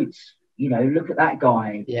 Levi Roots, look at that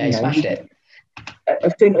guy. Yeah, he smashed it.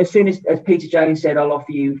 As soon as Peter Jones said, I'll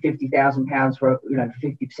offer you £50,000 for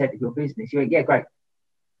 50% of your business, you went, yeah, great.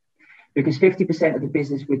 Because 50% of the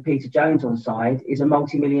business with Peter Jones on side is a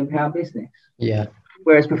multi-million-pound business. Yeah.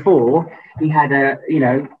 Whereas before he had a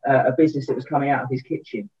business that was coming out of his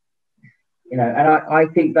kitchen. And I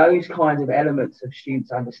think those kinds of elements of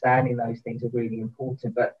students understanding those things are really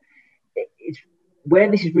important. But it's where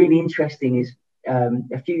this is really interesting is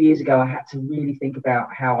a few years ago I had to really think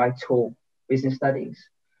about how I taught business studies,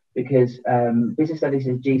 because business studies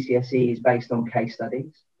as GCSE is based on case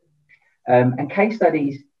studies, and case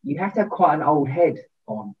studies you have to have quite an old head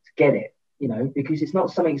on to get it, because it's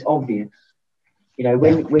not something that's obvious.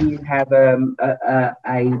 When you have a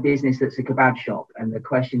business that's a kebab shop and the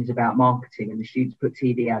question is about marketing and the students put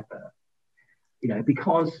TV advert,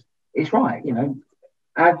 because it's right,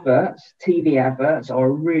 TV adverts are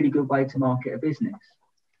a really good way to market a business,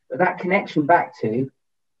 but that connection back to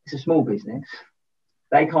it's a small business,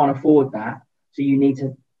 they can't afford that, so you need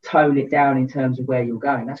to tone it down in terms of where you're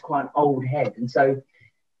going. That's quite an old head. And so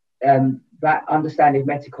that understanding of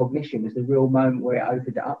metacognition was the real moment where it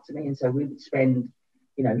opened it up to me. And so we would spend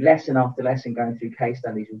lesson after lesson going through case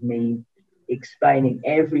studies with me explaining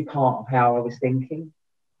every part of how I was thinking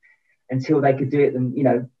until they could do it.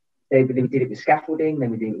 They did it with scaffolding, then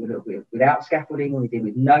we did it a little bit without scaffolding, and we did it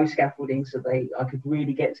with no scaffolding, so I could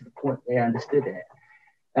really get to the point they understood it.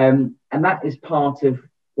 And that is part of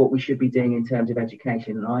what we should be doing in terms of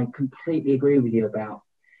education. And I completely agree with you about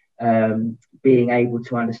being able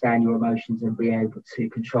to understand your emotions and being able to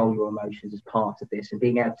control your emotions as part of this, and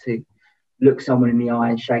being able to look someone in the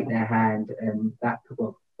eye and shake their hand. And that,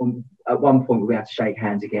 at one point we had to shake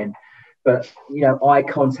hands again, but eye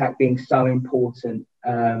contact being so important.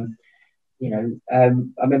 I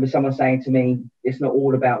remember someone saying to me, it's not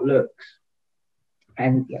all about looks.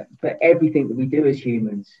 And but everything that we do as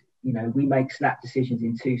humans, we make snap decisions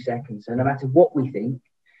in 2 seconds. So no matter what we think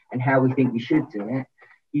and how we think we should do it,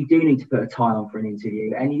 you do need to put a tie on for an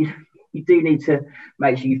interview, and you do need to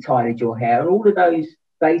make sure you've tidied your hair, and all of those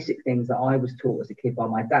basic things that I was taught as a kid by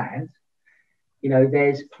my dad.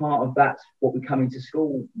 There's part of that's what we come into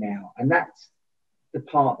school now, and that's the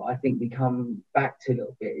part that I think we come back to a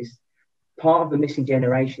little bit. Is part of the missing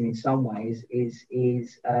generation in some ways is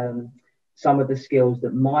some of the skills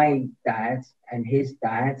that my dad and his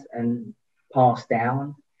dad and passed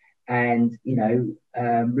down, and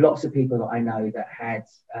lots of people that I know that had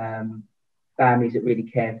families that really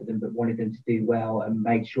cared for them but wanted them to do well and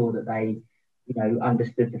made sure that they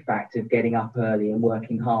understood the fact of getting up early and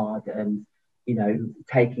working hard and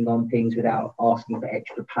taking on things without asking for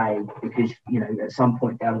extra pay, because at some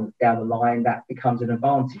point down the line that becomes an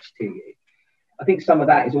advantage to you. I think some of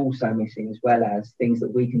that is also missing, as well as things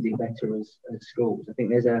that we can do better as schools. I think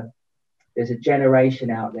there's a generation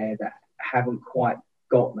out there that haven't quite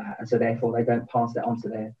got that, and so therefore they don't pass that on to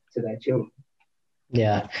their children.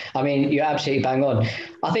 Yeah, I mean, you're absolutely bang on.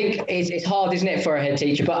 I think it's hard, isn't it, for a head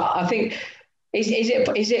teacher? But I think is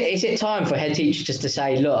it time for head teachers just to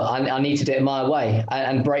say, look, I need to do it my way,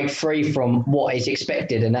 and break free from what is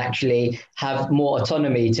expected and actually have more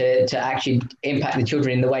autonomy to actually impact the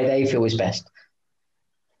children in the way they feel is best?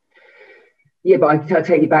 Yeah, but I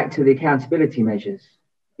take you back to the accountability measures.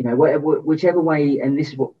 You know, whichever way, and this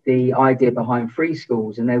is what the idea behind free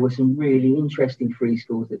schools, and there were some really interesting free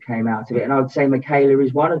schools that came out of it. And I would say Michaela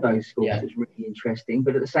is one of those schools that's really interesting.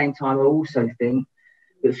 But at the same time, I also think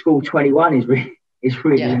that School 21 is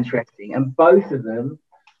really interesting. And both of them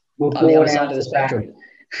were born out of that.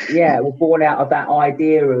 Yeah, were born out of that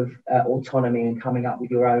idea of autonomy and coming up with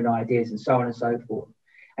your own ideas and so on and so forth.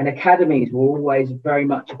 And academies were always very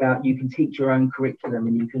much about, you can teach your own curriculum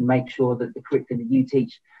and you can make sure that the curriculum that you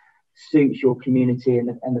teach suits your community and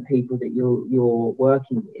the people that you're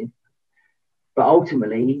working with. But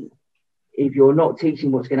ultimately, if you're not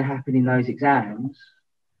teaching what's going to happen in those exams,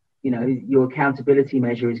 you know, your accountability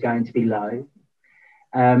measure is going to be low.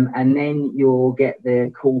 And then you'll get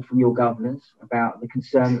the call from your governors about the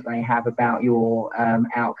concern that they have about your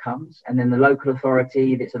outcomes. And then the local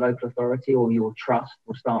authority, if it's a local authority, or your trust,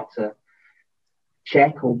 will start to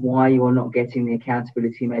check on why you're not getting the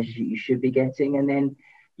accountability measures that you should be getting. And then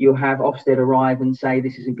you'll have Ofsted arrive and say,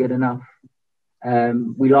 this isn't good enough.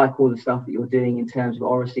 We like all the stuff that you're doing in terms of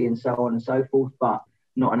oracy and so on and so forth, but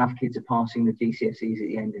not enough kids are passing the GCSEs at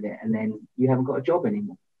the end of it. And then you haven't got a job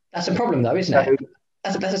anymore. That's a problem though, isn't it?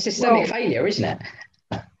 That's a systemic failure, isn't it?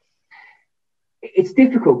 It's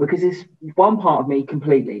difficult because it's one part of me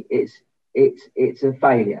completely. It's a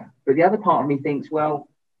failure, but the other part of me thinks, well,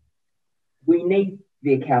 we need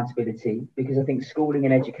the accountability, because I think schooling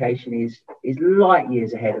and education is light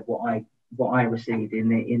years ahead of what I received in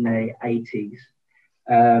the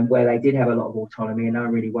 80s, where they did have a lot of autonomy and they were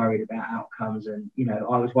really worried about outcomes. And you know,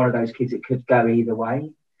 I was one of those kids that could go either way,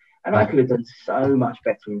 and I could have done so much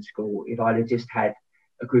better in school if I'd have just had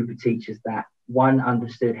a group of teachers that, one,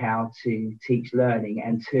 understood how to teach learning,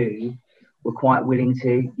 and two, were quite willing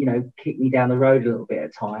to, you know, kick me down the road a little bit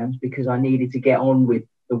at times because I needed to get on with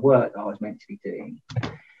the work that I was meant to be doing.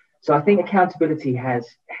 So I think accountability has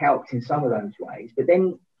helped in some of those ways, but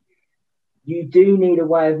then you do need a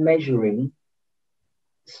way of measuring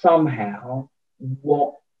somehow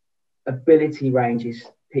what ability ranges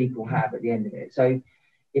people have at the end of it. So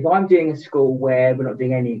if I'm doing a school where we're not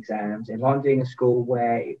doing any exams, if I'm doing a school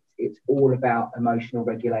where it's all about emotional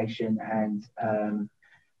regulation and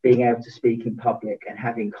being able to speak in public and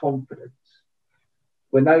having confidence,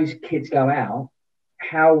 when those kids go out,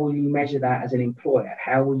 how will you measure that as an employer?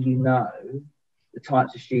 How will you know the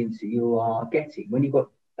types of students that you are getting when you've got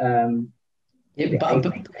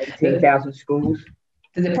 18,000 schools?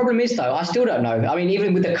 The problem is, though, I still don't know. I mean,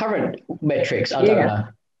 even with the current metrics, I don't know.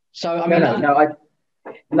 So I mean,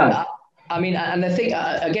 no. I mean, and the thing,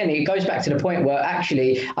 again, it goes back to the point where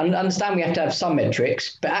actually, I understand we have to have some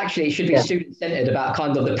metrics, but actually it should be student-centered about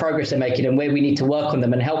kind of the progress they're making and where we need to work on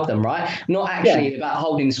them and help them, right? Not actually about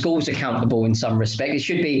holding schools accountable in some respect. It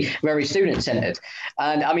should be very student-centered.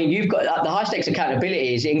 And I mean, you've got the high-stakes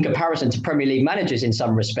accountability is in comparison to Premier League managers in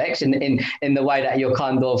some respects, in the way that you're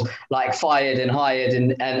kind of like fired and hired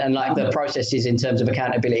and like the processes in terms of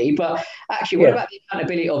accountability. But actually, what about the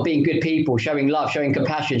accountability of being good people, showing love, showing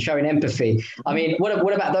compassion, showing empathy? I mean,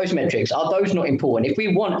 what about those metrics? Are those not important? If we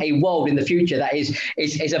want a world in the future that is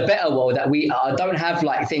a better world, that we don't have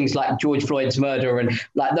like things like George Floyd's murder and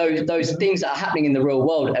like those things that are happening in the real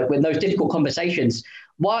world with those difficult conversations,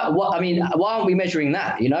 why aren't we measuring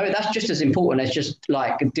that? You know, that's just as important as just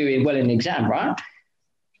like doing well in an exam, right?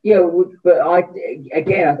 Yeah, but I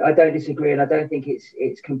don't disagree, and I don't think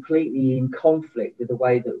it's completely in conflict with the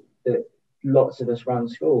way that lots of us run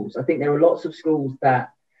schools. I think there are lots of schools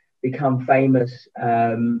that become famous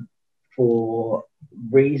for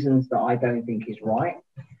reasons that I don't think is right.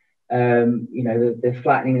 You know, the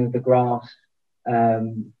flattening of the grass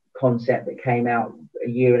concept that came out a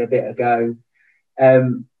year and a bit ago.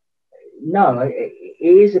 No, it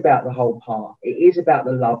is about the whole part. It is about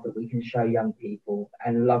the love that we can show young people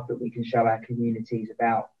and the love that we can show our communities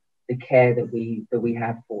about the care that we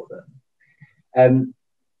have for them.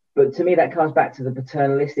 But to me, that comes back to the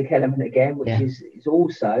paternalistic element again, which is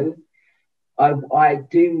also, I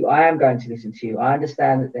am going to listen to you. I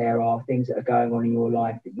understand that there are things that are going on in your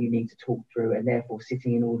life that you need to talk through, and therefore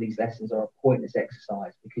sitting in all these lessons are a pointless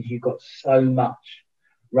exercise because you've got so much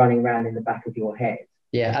running around in the back of your head.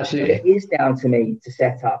 Yeah, But it absolutely. is down to me to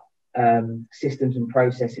set up systems and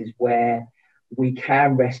processes where we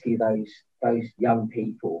can rescue those young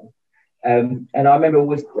people. And I remember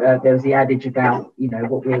always there was the adage about, you know,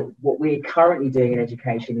 what we're currently doing in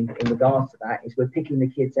education in regards to that is we're picking the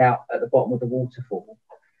kids out at the bottom of the waterfall,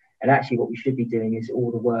 and actually what we should be doing is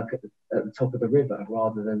all the work at the top of the river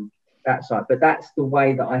rather than that side. But that's the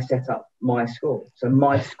way that I set up my school. So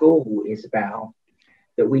my school is about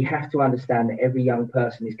that we have to understand that every young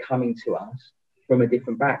person is coming to us from a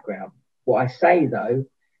different background. What I say though,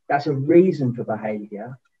 that's a reason for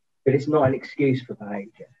behaviour, but it's not an excuse for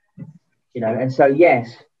behaviour. You know, and so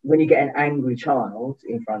yes, when you get an angry child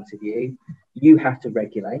in front of you, you have to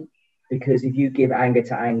regulate, because if you give anger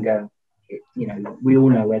to anger, you know, we all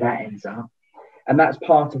know where that ends up. And that's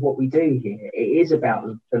part of what we do here. It is about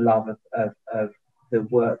the love of the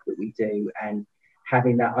work that we do, and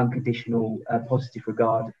having that unconditional positive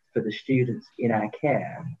regard for the students in our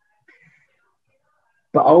care.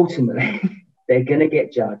 But ultimately, they're going to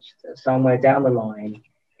get judged somewhere down the line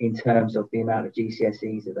in terms of the amount of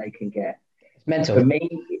GCSEs that they can get. It's mental. For me,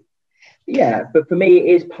 yeah, but for me,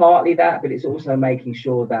 it is partly that, but it's also making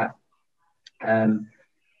sure that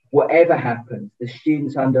whatever happens, the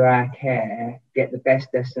students under our care get the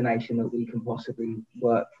best destination that we can possibly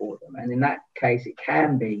work for them. And in that case, it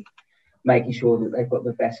can be making sure that they've got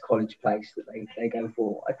the best college place that they go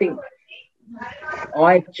for. I think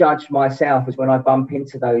I judge myself as when I bump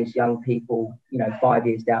into those young people, you know, 5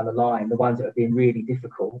 years down the line, the ones that have been really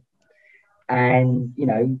difficult, and, you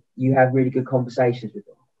know, you have really good conversations with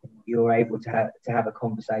them. You're able to have a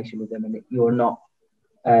conversation with them, and you're not,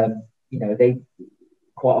 you know, they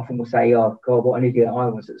quite often will say, oh God, what an idiot I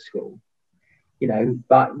was at school, you know,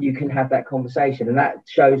 but you can have that conversation, and that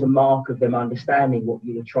shows a mark of them understanding what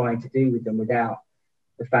you were trying to do with them, without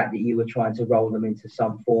the fact that you were trying to roll them into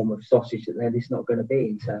some form of sausage that they're just not going to be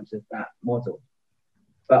in terms of that model.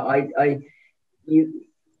 But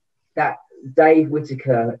that Dave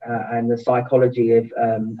Whitaker and the psychology of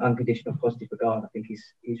unconditional positive regard, I think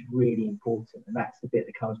is really important, and that's the bit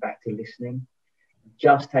that comes back to listening.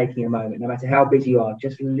 Just taking a moment, no matter how busy you are,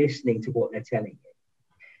 just listening to what they're telling you.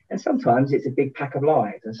 And sometimes it's a big pack of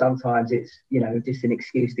lies, and sometimes it's, you know, just an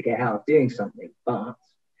excuse to get out of doing something. But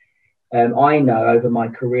I know over my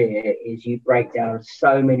career is you break down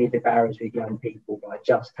so many of the barriers with young people by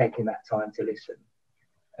just taking that time to listen.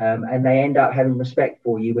 And they end up having respect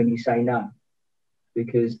for you when you say no,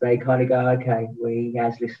 because they kind of go, okay, well, he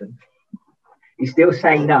has listened. You still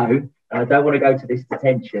say no, and I don't want to go to this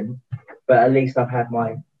detention, but at least I've had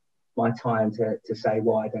my time to say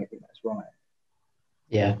why I don't think that's right.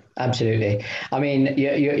 Yeah, absolutely. I mean,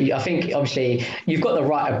 I think obviously you've got the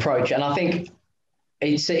right approach, and I think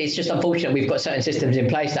it's just unfortunate we've got certain systems in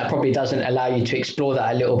place that probably doesn't allow you to explore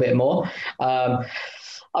that a little bit more.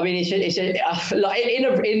 I mean, like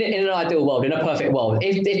in an ideal world, in a perfect world,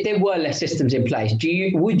 if there were less systems in place,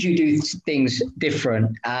 would you do things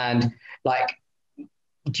different? And like,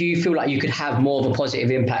 do you feel like you could have more of a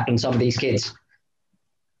positive impact on some of these kids?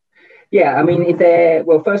 Yeah, I mean, if they're,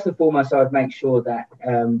 well, first and foremost, I'd make sure that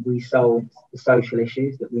we solve the social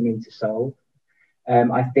issues that we need to solve.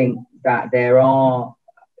 I think that there are,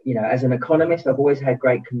 you know, as an economist, I've always had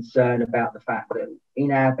great concern about the fact that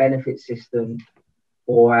in our benefit system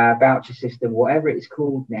or our voucher system, whatever it's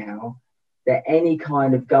called now, that any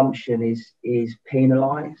kind of gumption is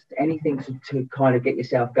penalised. Anything to kind of get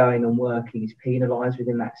yourself going and working is penalised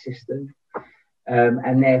within that system.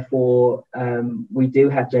 And therefore, we do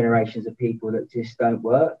have generations of people that just don't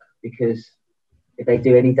work, because if they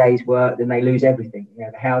do any day's work, then they lose everything. You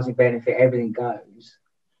know, the housing benefit, everything goes.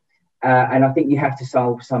 And I think you have to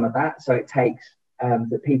solve some of that. So it takes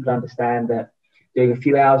that people understand that doing a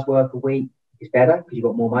few hours work a week is better because you've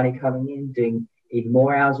got more money coming in. Doing even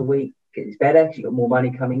more hours a week is better because you've got more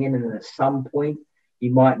money coming in. And then at some point,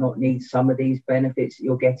 you might not need some of these benefits that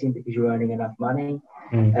you're getting because you're earning enough money.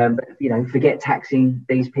 But, you know, forget taxing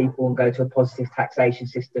these people and go to a positive taxation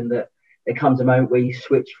system, that there comes a moment where you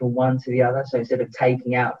switch from one to the other. So instead of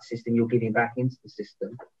taking out the system, you're giving back into the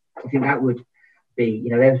system. I think that would be, you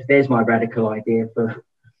know, there's my radical idea for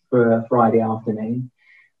a Friday afternoon.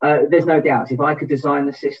 There's no doubt, if I could design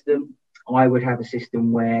the system, I would have a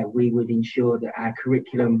system where we would ensure that our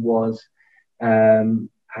curriculum was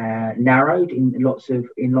narrowed in lots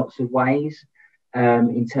of ways,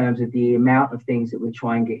 in terms of the amount of things that we're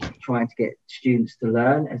trying to get students to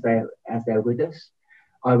learn as they're with us.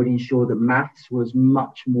 I would ensure that maths was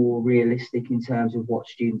much more realistic in terms of what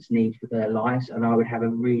students need for their lives, and I would have a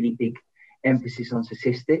really big emphasis on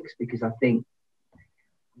statistics, because I think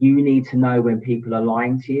you need to know when people are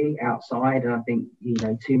lying to you outside. And I think,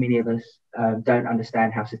 too many of us don't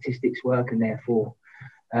understand how statistics work, and therefore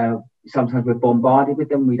sometimes we're bombarded with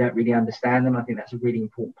them. We don't really understand them. I think that's a really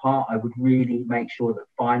important part. I would really make sure that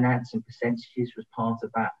finance and percentages was part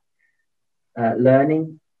of that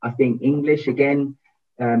learning. I think English, again,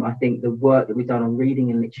 I think the work that we've done on reading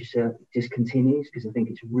and literature just continues, because I think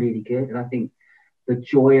it's really good. And I think the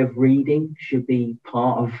joy of reading should be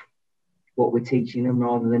part of what we're teaching them,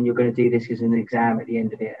 rather than you're going to do this as an exam at the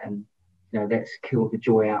end of it, and let's kill the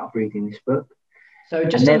joy out of reading this book. So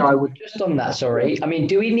just on that, sorry. I mean,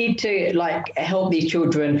 do we need to help these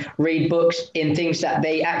children read books in things that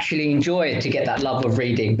they actually enjoy to get that love of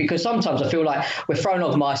reading? Because sometimes I feel like we're thrown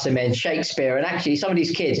off mice and men, Shakespeare, and actually some of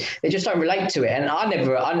these kids, they just don't relate to it. And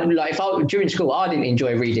during school, I didn't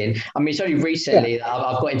enjoy reading. I mean, it's only recently that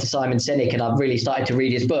I've got into Simon Sinek and I've really started to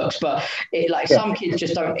read his books. But some kids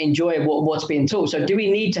just don't enjoy what's being taught. So do we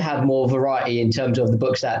need to have more variety in terms of the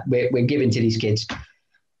books that we're giving to these kids?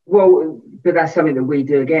 Well, but that's something that we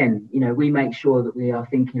do again. We make sure that we are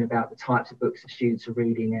thinking about the types of books that students are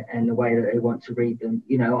reading and the way that they want to read them.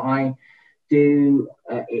 I do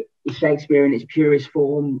Shakespeare in its purest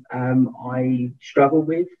form. I struggle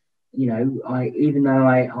with, even though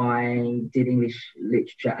I did English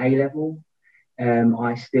literature A level,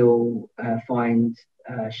 I still find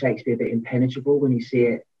Shakespeare a bit impenetrable when you see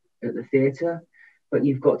it at the theatre. But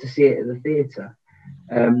you've got to see it at the theatre.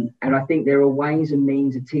 And I think there are ways and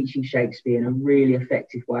means of teaching Shakespeare in a really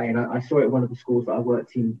effective way. And I saw it at one of the schools that I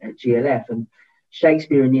worked in at GLF. And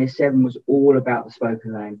Shakespeare in Year 7 was all about the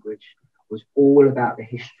spoken language, was all about the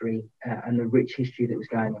history and the rich history that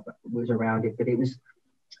was around it. But it was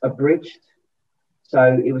abridged.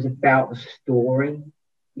 So it was about the story,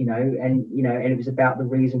 and it was about the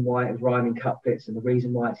reason why it was rhyming couplets and the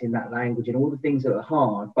reason why it's in that language and all the things that are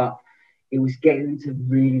hard. But it was getting them to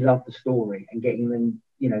really love the story and getting them,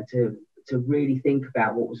 to really think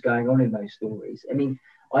about what was going on in those stories. I mean,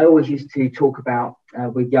 I always used to talk about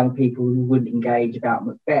with young people who wouldn't engage about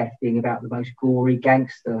Macbeth being about the most gory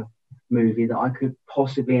gangster movie that I could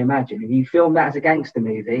possibly imagine. If you film that as a gangster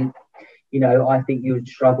movie, I think you would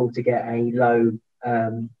struggle to get a low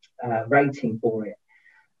rating for it.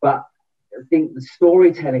 But I think the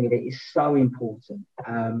storytelling of it is so important.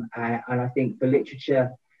 And I think for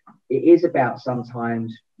literature, it is about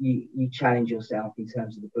sometimes you challenge yourself in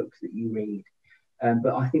terms of the books that you read.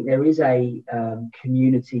 But I think there is a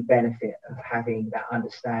community benefit of having that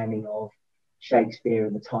understanding of Shakespeare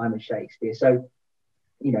and the time of Shakespeare. So,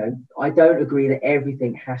 I don't agree that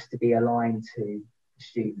everything has to be aligned to the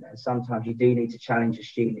student. And sometimes you do need to challenge a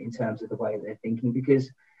student in terms of the way that they're thinking, because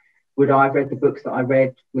would I have read the books that I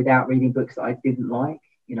read without reading books that I didn't like?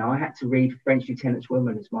 I had to read French Lieutenant's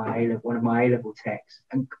Woman as one of my A-level texts,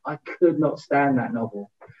 and I could not stand that novel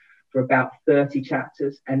for about 30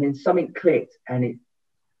 chapters, and then something clicked, and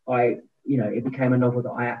it became a novel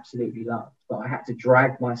that I absolutely loved. But I had to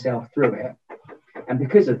drag myself through it, and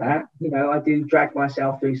because of that, I do drag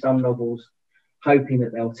myself through some novels, hoping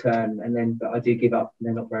that they'll turn, but I do give up, and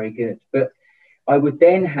they're not very good. But I would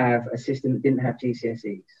then have a system that didn't have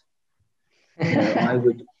GCSEs. I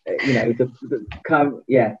would,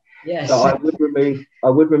 Yes. So I would remove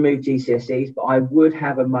GCSEs, but I would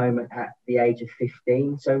have a moment at the age of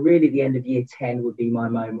 15. So really, the end of year 10 would be my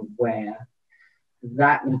moment where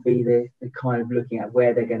that would be the kind of looking at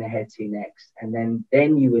where they're going to head to next, and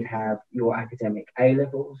then you would have your academic A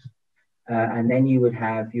levels, and then you would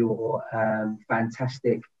have your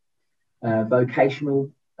fantastic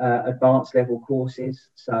vocational advanced level courses.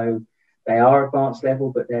 So they are advanced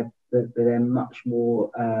level, but they're much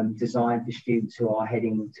more designed for students who are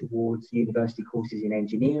heading towards university courses in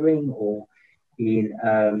engineering or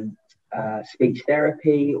in speech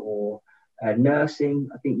therapy or nursing.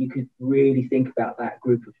 I think you could really think about that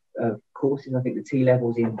group of courses. I think the T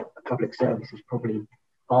levels in public service is probably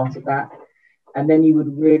part of that. And then you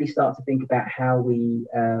would really start to think about how we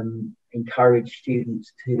encourage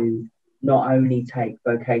students to not only take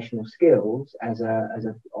vocational skills as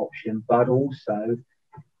an option, but also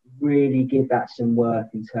really give that some work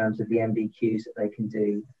in terms of the MBQs that they can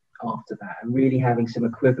do after that, and really having some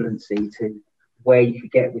equivalency to where you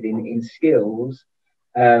could get in skills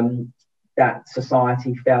that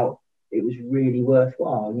society felt it was really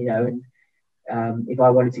worthwhile, and if I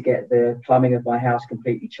wanted to get the plumbing of my house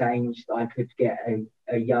completely changed, I could get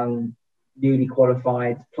a young newly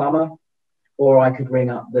qualified plumber, or I could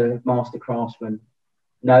ring up the master craftsman,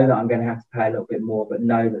 know that I'm going to have to pay a little bit more, but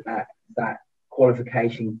know that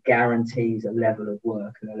qualification guarantees a level of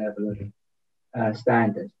work and a level of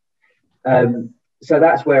standard. So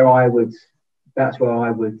that's where I would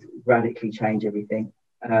radically change everything.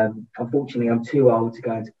 Unfortunately, I'm too old to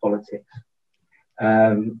go into politics.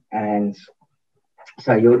 And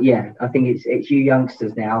so I think it's you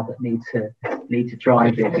youngsters now that need to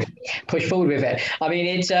drive it, push forward with it. I mean,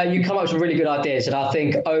 it's you come up with some really good ideas, and I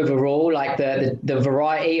think overall, like the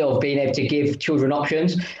variety of being able to give children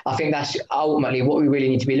options, I think that's ultimately what we really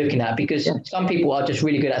need to be looking at, because some people are just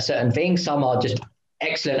really good at certain things, some are just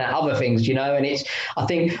excellent at other things, and I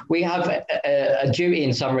think we have a duty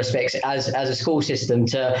in some respects as a school system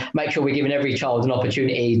to make sure we're giving every child an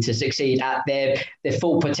opportunity to succeed at their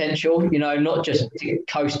full potential, not just to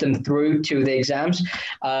coast them through to the exams.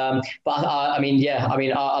 But I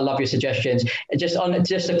love your suggestions. Just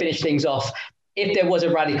to finish things off, if there was a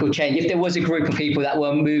radical change, if there was a group of people that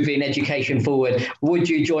were moving education forward, would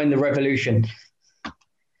you join the revolution?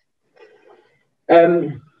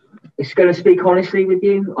 It's going to speak honestly with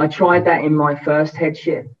you. I tried that in my first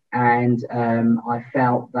headship, and I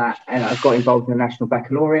felt that, and I got involved in the National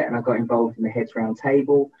Baccalaureate, and I got involved in the Heads Round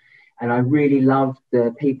Table, and I really loved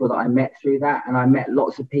the people that I met through that, and I met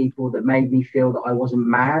lots of people that made me feel that I wasn't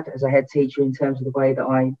mad as a head teacher in terms of the way that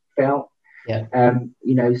I felt. Yeah.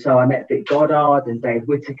 So I met Vic Goddard and Dave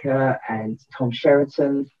Whitaker and Tom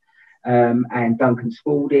Sheraton and Duncan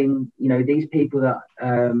Spalding. These people that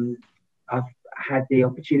I've had the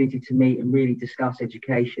opportunity to meet and really discuss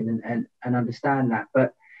education and understand that,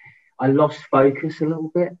 but I lost focus a little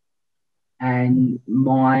bit, and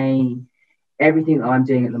everything that I'm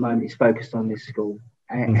doing at the moment is focused on this school,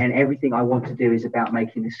 and everything I want to do is about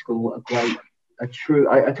making this school I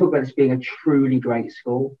talk about this being a truly great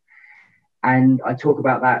school, and I talk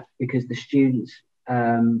about that because the students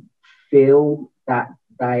feel that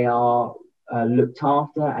they are looked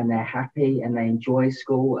after, and they're happy, and they enjoy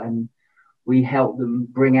school, and we help them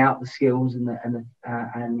bring out the skills and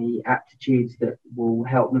the aptitudes that will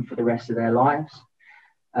help them for the rest of their lives.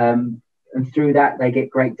 And through that, they get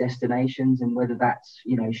great destinations. And whether that's,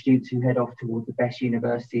 students who head off toward the best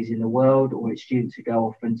universities in the world, or it's students who go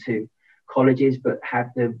off into colleges but have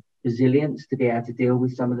the resilience to be able to deal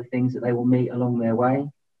with some of the things that they will meet along their way.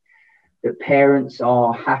 That parents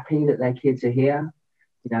are happy that their kids are here,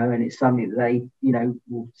 and it's something that they,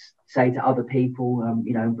 will say to other people,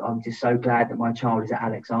 I'm just so glad that my child is at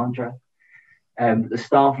Alexandra. The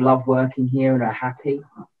staff love working here and are happy,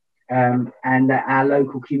 and that our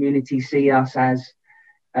local community see us as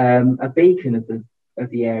a beacon of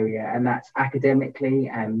the area, and that's academically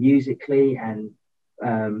and musically and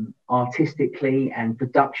artistically and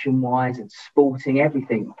production wise and sporting,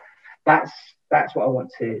 everything. That's what I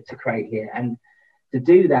want to create here, and to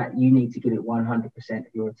do that, you need to give it 100% of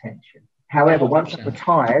your attention. However, once I've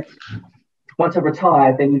retired,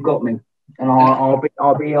 then you've got me, and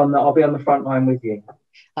I'll be on the front line with you.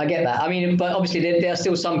 I get that. I mean, but obviously there are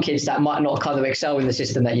still some kids that might not kind of excel in the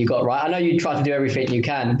system that you got, right? I know you try to do everything you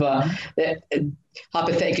can, but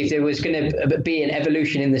hypothetically, if there was going to be an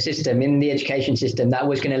evolution in the system, in the education system, that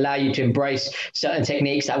was going to allow you to embrace certain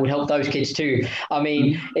techniques that would help those kids too. I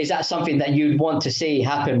mean, is that something that you'd want to see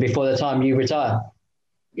happen before the time you retire?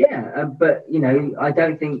 Yeah, but I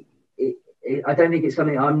don't think it's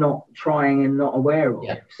something I'm not trying and not aware of.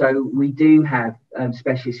 Yeah. So we do have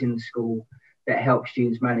specialists in the school that help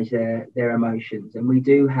students manage their emotions, and we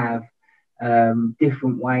do have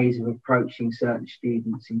different ways of approaching certain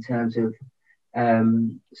students in terms of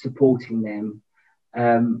supporting them.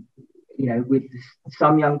 With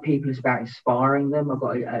some young people, it's about inspiring them. I've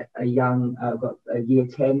got I've got a year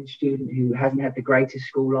 10 student who hasn't had the greatest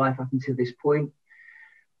school life up until this point,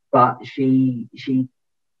 but she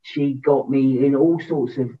got me in all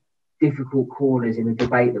sorts of difficult corners in a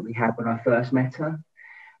debate that we had when I first met her.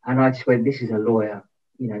 And I just went, this is a lawyer,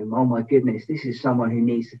 oh my goodness, this is someone who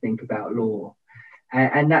needs to think about law.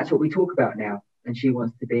 And that's what we talk about now. And she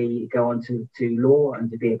wants to go on to law and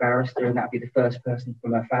to be a barrister. And that'd be the first person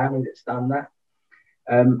from her family that's done that.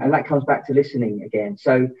 And that comes back to listening again.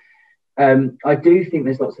 So I do think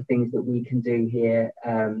there's lots of things that we can do here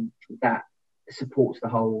that supports the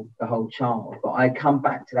whole child. But I come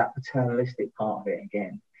back to that paternalistic part of it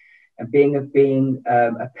again. And being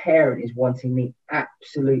a parent is wanting the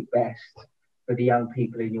absolute best for the young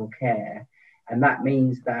people in your care. And that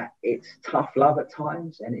means that it's tough love at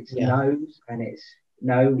times, and it's no's, and it's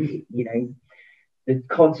no, the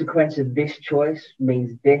consequence of this choice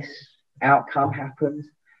means this outcome happens.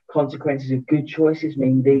 Consequences of good choices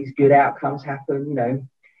mean these good outcomes happen.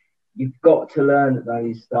 You've got to learn that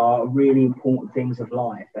those are really important things of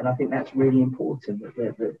life. And I think that's really important,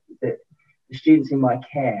 that the students in my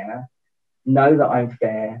care know that I'm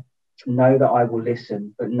fair, know that I will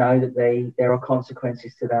listen, but know that there are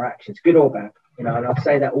consequences to their actions, good or bad. And I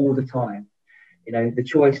say that all the time. You know, the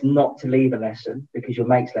choice not to leave a lesson because your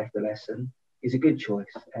mate's left a lesson is a good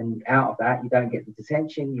choice. And out of that, you don't get the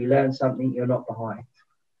detention, you learn something, you're not behind.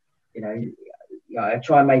 You know, I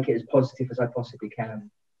try and make it as positive as I possibly can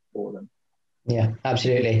for them. Yeah,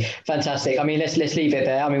 absolutely. Fantastic. I mean, let's leave it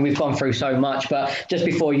there. I mean, we've gone through so much, but just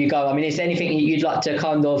before you go, I mean, is there anything you'd like to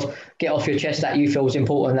kind of get off your chest that you feel is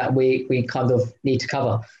important that we kind of need to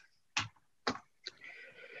cover?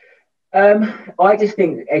 I just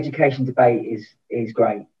think education debate is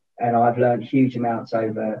great, and I've learned huge amounts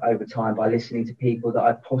over time by listening to people that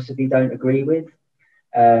I possibly don't agree with.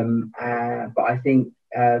 But I think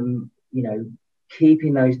you know,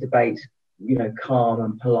 keeping those debates, you know, calm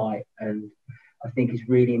and polite, and I think is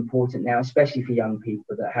really important now, especially for young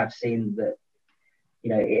people that have seen that, you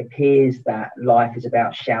know, it appears that life is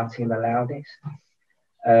about shouting the loudest.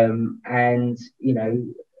 And you know,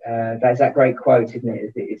 there's that great quote, isn't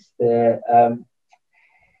it? It's the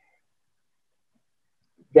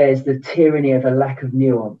there's the tyranny of a lack of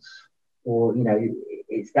nuance, or you know,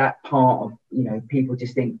 it's that part of, you know, people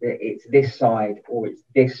just think that it's this side or it's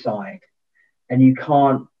this side, and you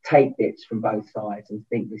can't take bits from both sides and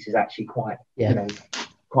think this is actually quite, you know,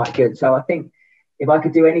 quite good. So I think if I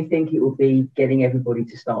could do anything, it would be getting everybody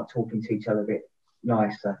to start talking to each other a bit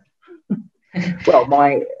nicer. Well,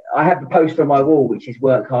 I have a poster on my wall which is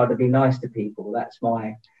work hard and be nice to people. That's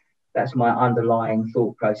my underlying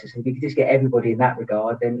thought process. If we could just get everybody in that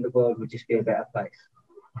regard, then the world would just be a better place.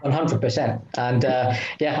 100%. And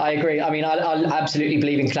yeah, I agree. I mean, I absolutely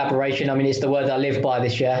believe in collaboration. I mean, it's the word I live by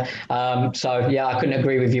this year. So yeah, I couldn't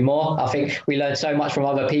agree with you more. I think we learn so much from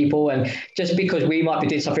other people, and just because we might be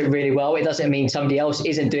doing something really well, it doesn't mean somebody else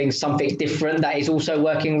isn't doing something different that is also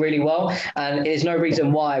working really well. And there's no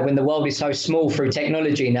reason why, when the world is so small through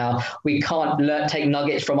technology now, we can't take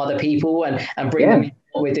nuggets from other people and bring them in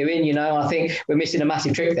what we're doing. You know, I think we're missing a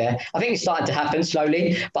massive trick there. I think it's starting to happen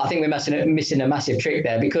slowly, but I think we're missing a massive trick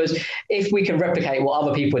there, because if we can replicate what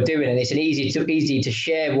other people are doing, and it's easy to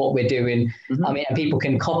share what we're doing, I mean, and people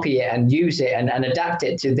can copy it and use it and adapt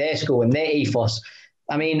it to their school and their ethos.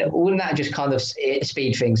 I mean, wouldn't that just kind of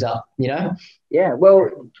speed things up, you know? Yeah, well,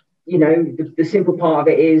 you know, the simple part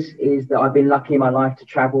of it is that I've been lucky in my life to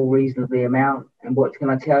travel reasonably amount, and what can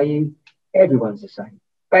I tell you? Everyone's the same.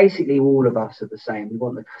 Basically, all of us are the same. We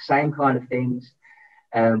want the same kind of things.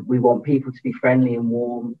 We want people to be friendly and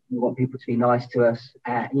warm. We want people to be nice to us.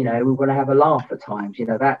 You know, we want to have a laugh at times. You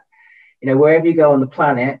know, that, you know, wherever you go on the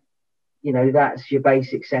planet, you know, that's your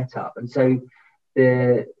basic setup. And so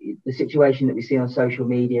the situation that we see on social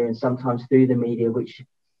media and sometimes through the media, which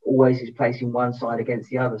always is placing one side against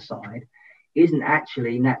the other side, isn't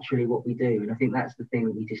actually naturally what we do. And I think that's the thing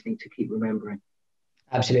that we just need to keep remembering.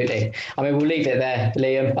 Absolutely. I mean, we'll leave it there,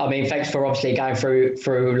 Liam. I mean, thanks for obviously going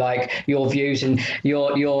through like your views and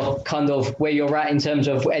your kind of where you're at in terms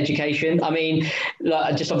of education. I mean,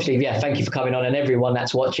 like, just obviously, yeah, thank you for coming on, and everyone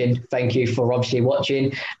that's watching, thank you for obviously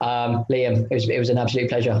watching. Liam, it was an absolute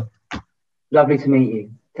pleasure. Lovely to meet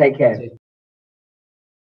you. Take care.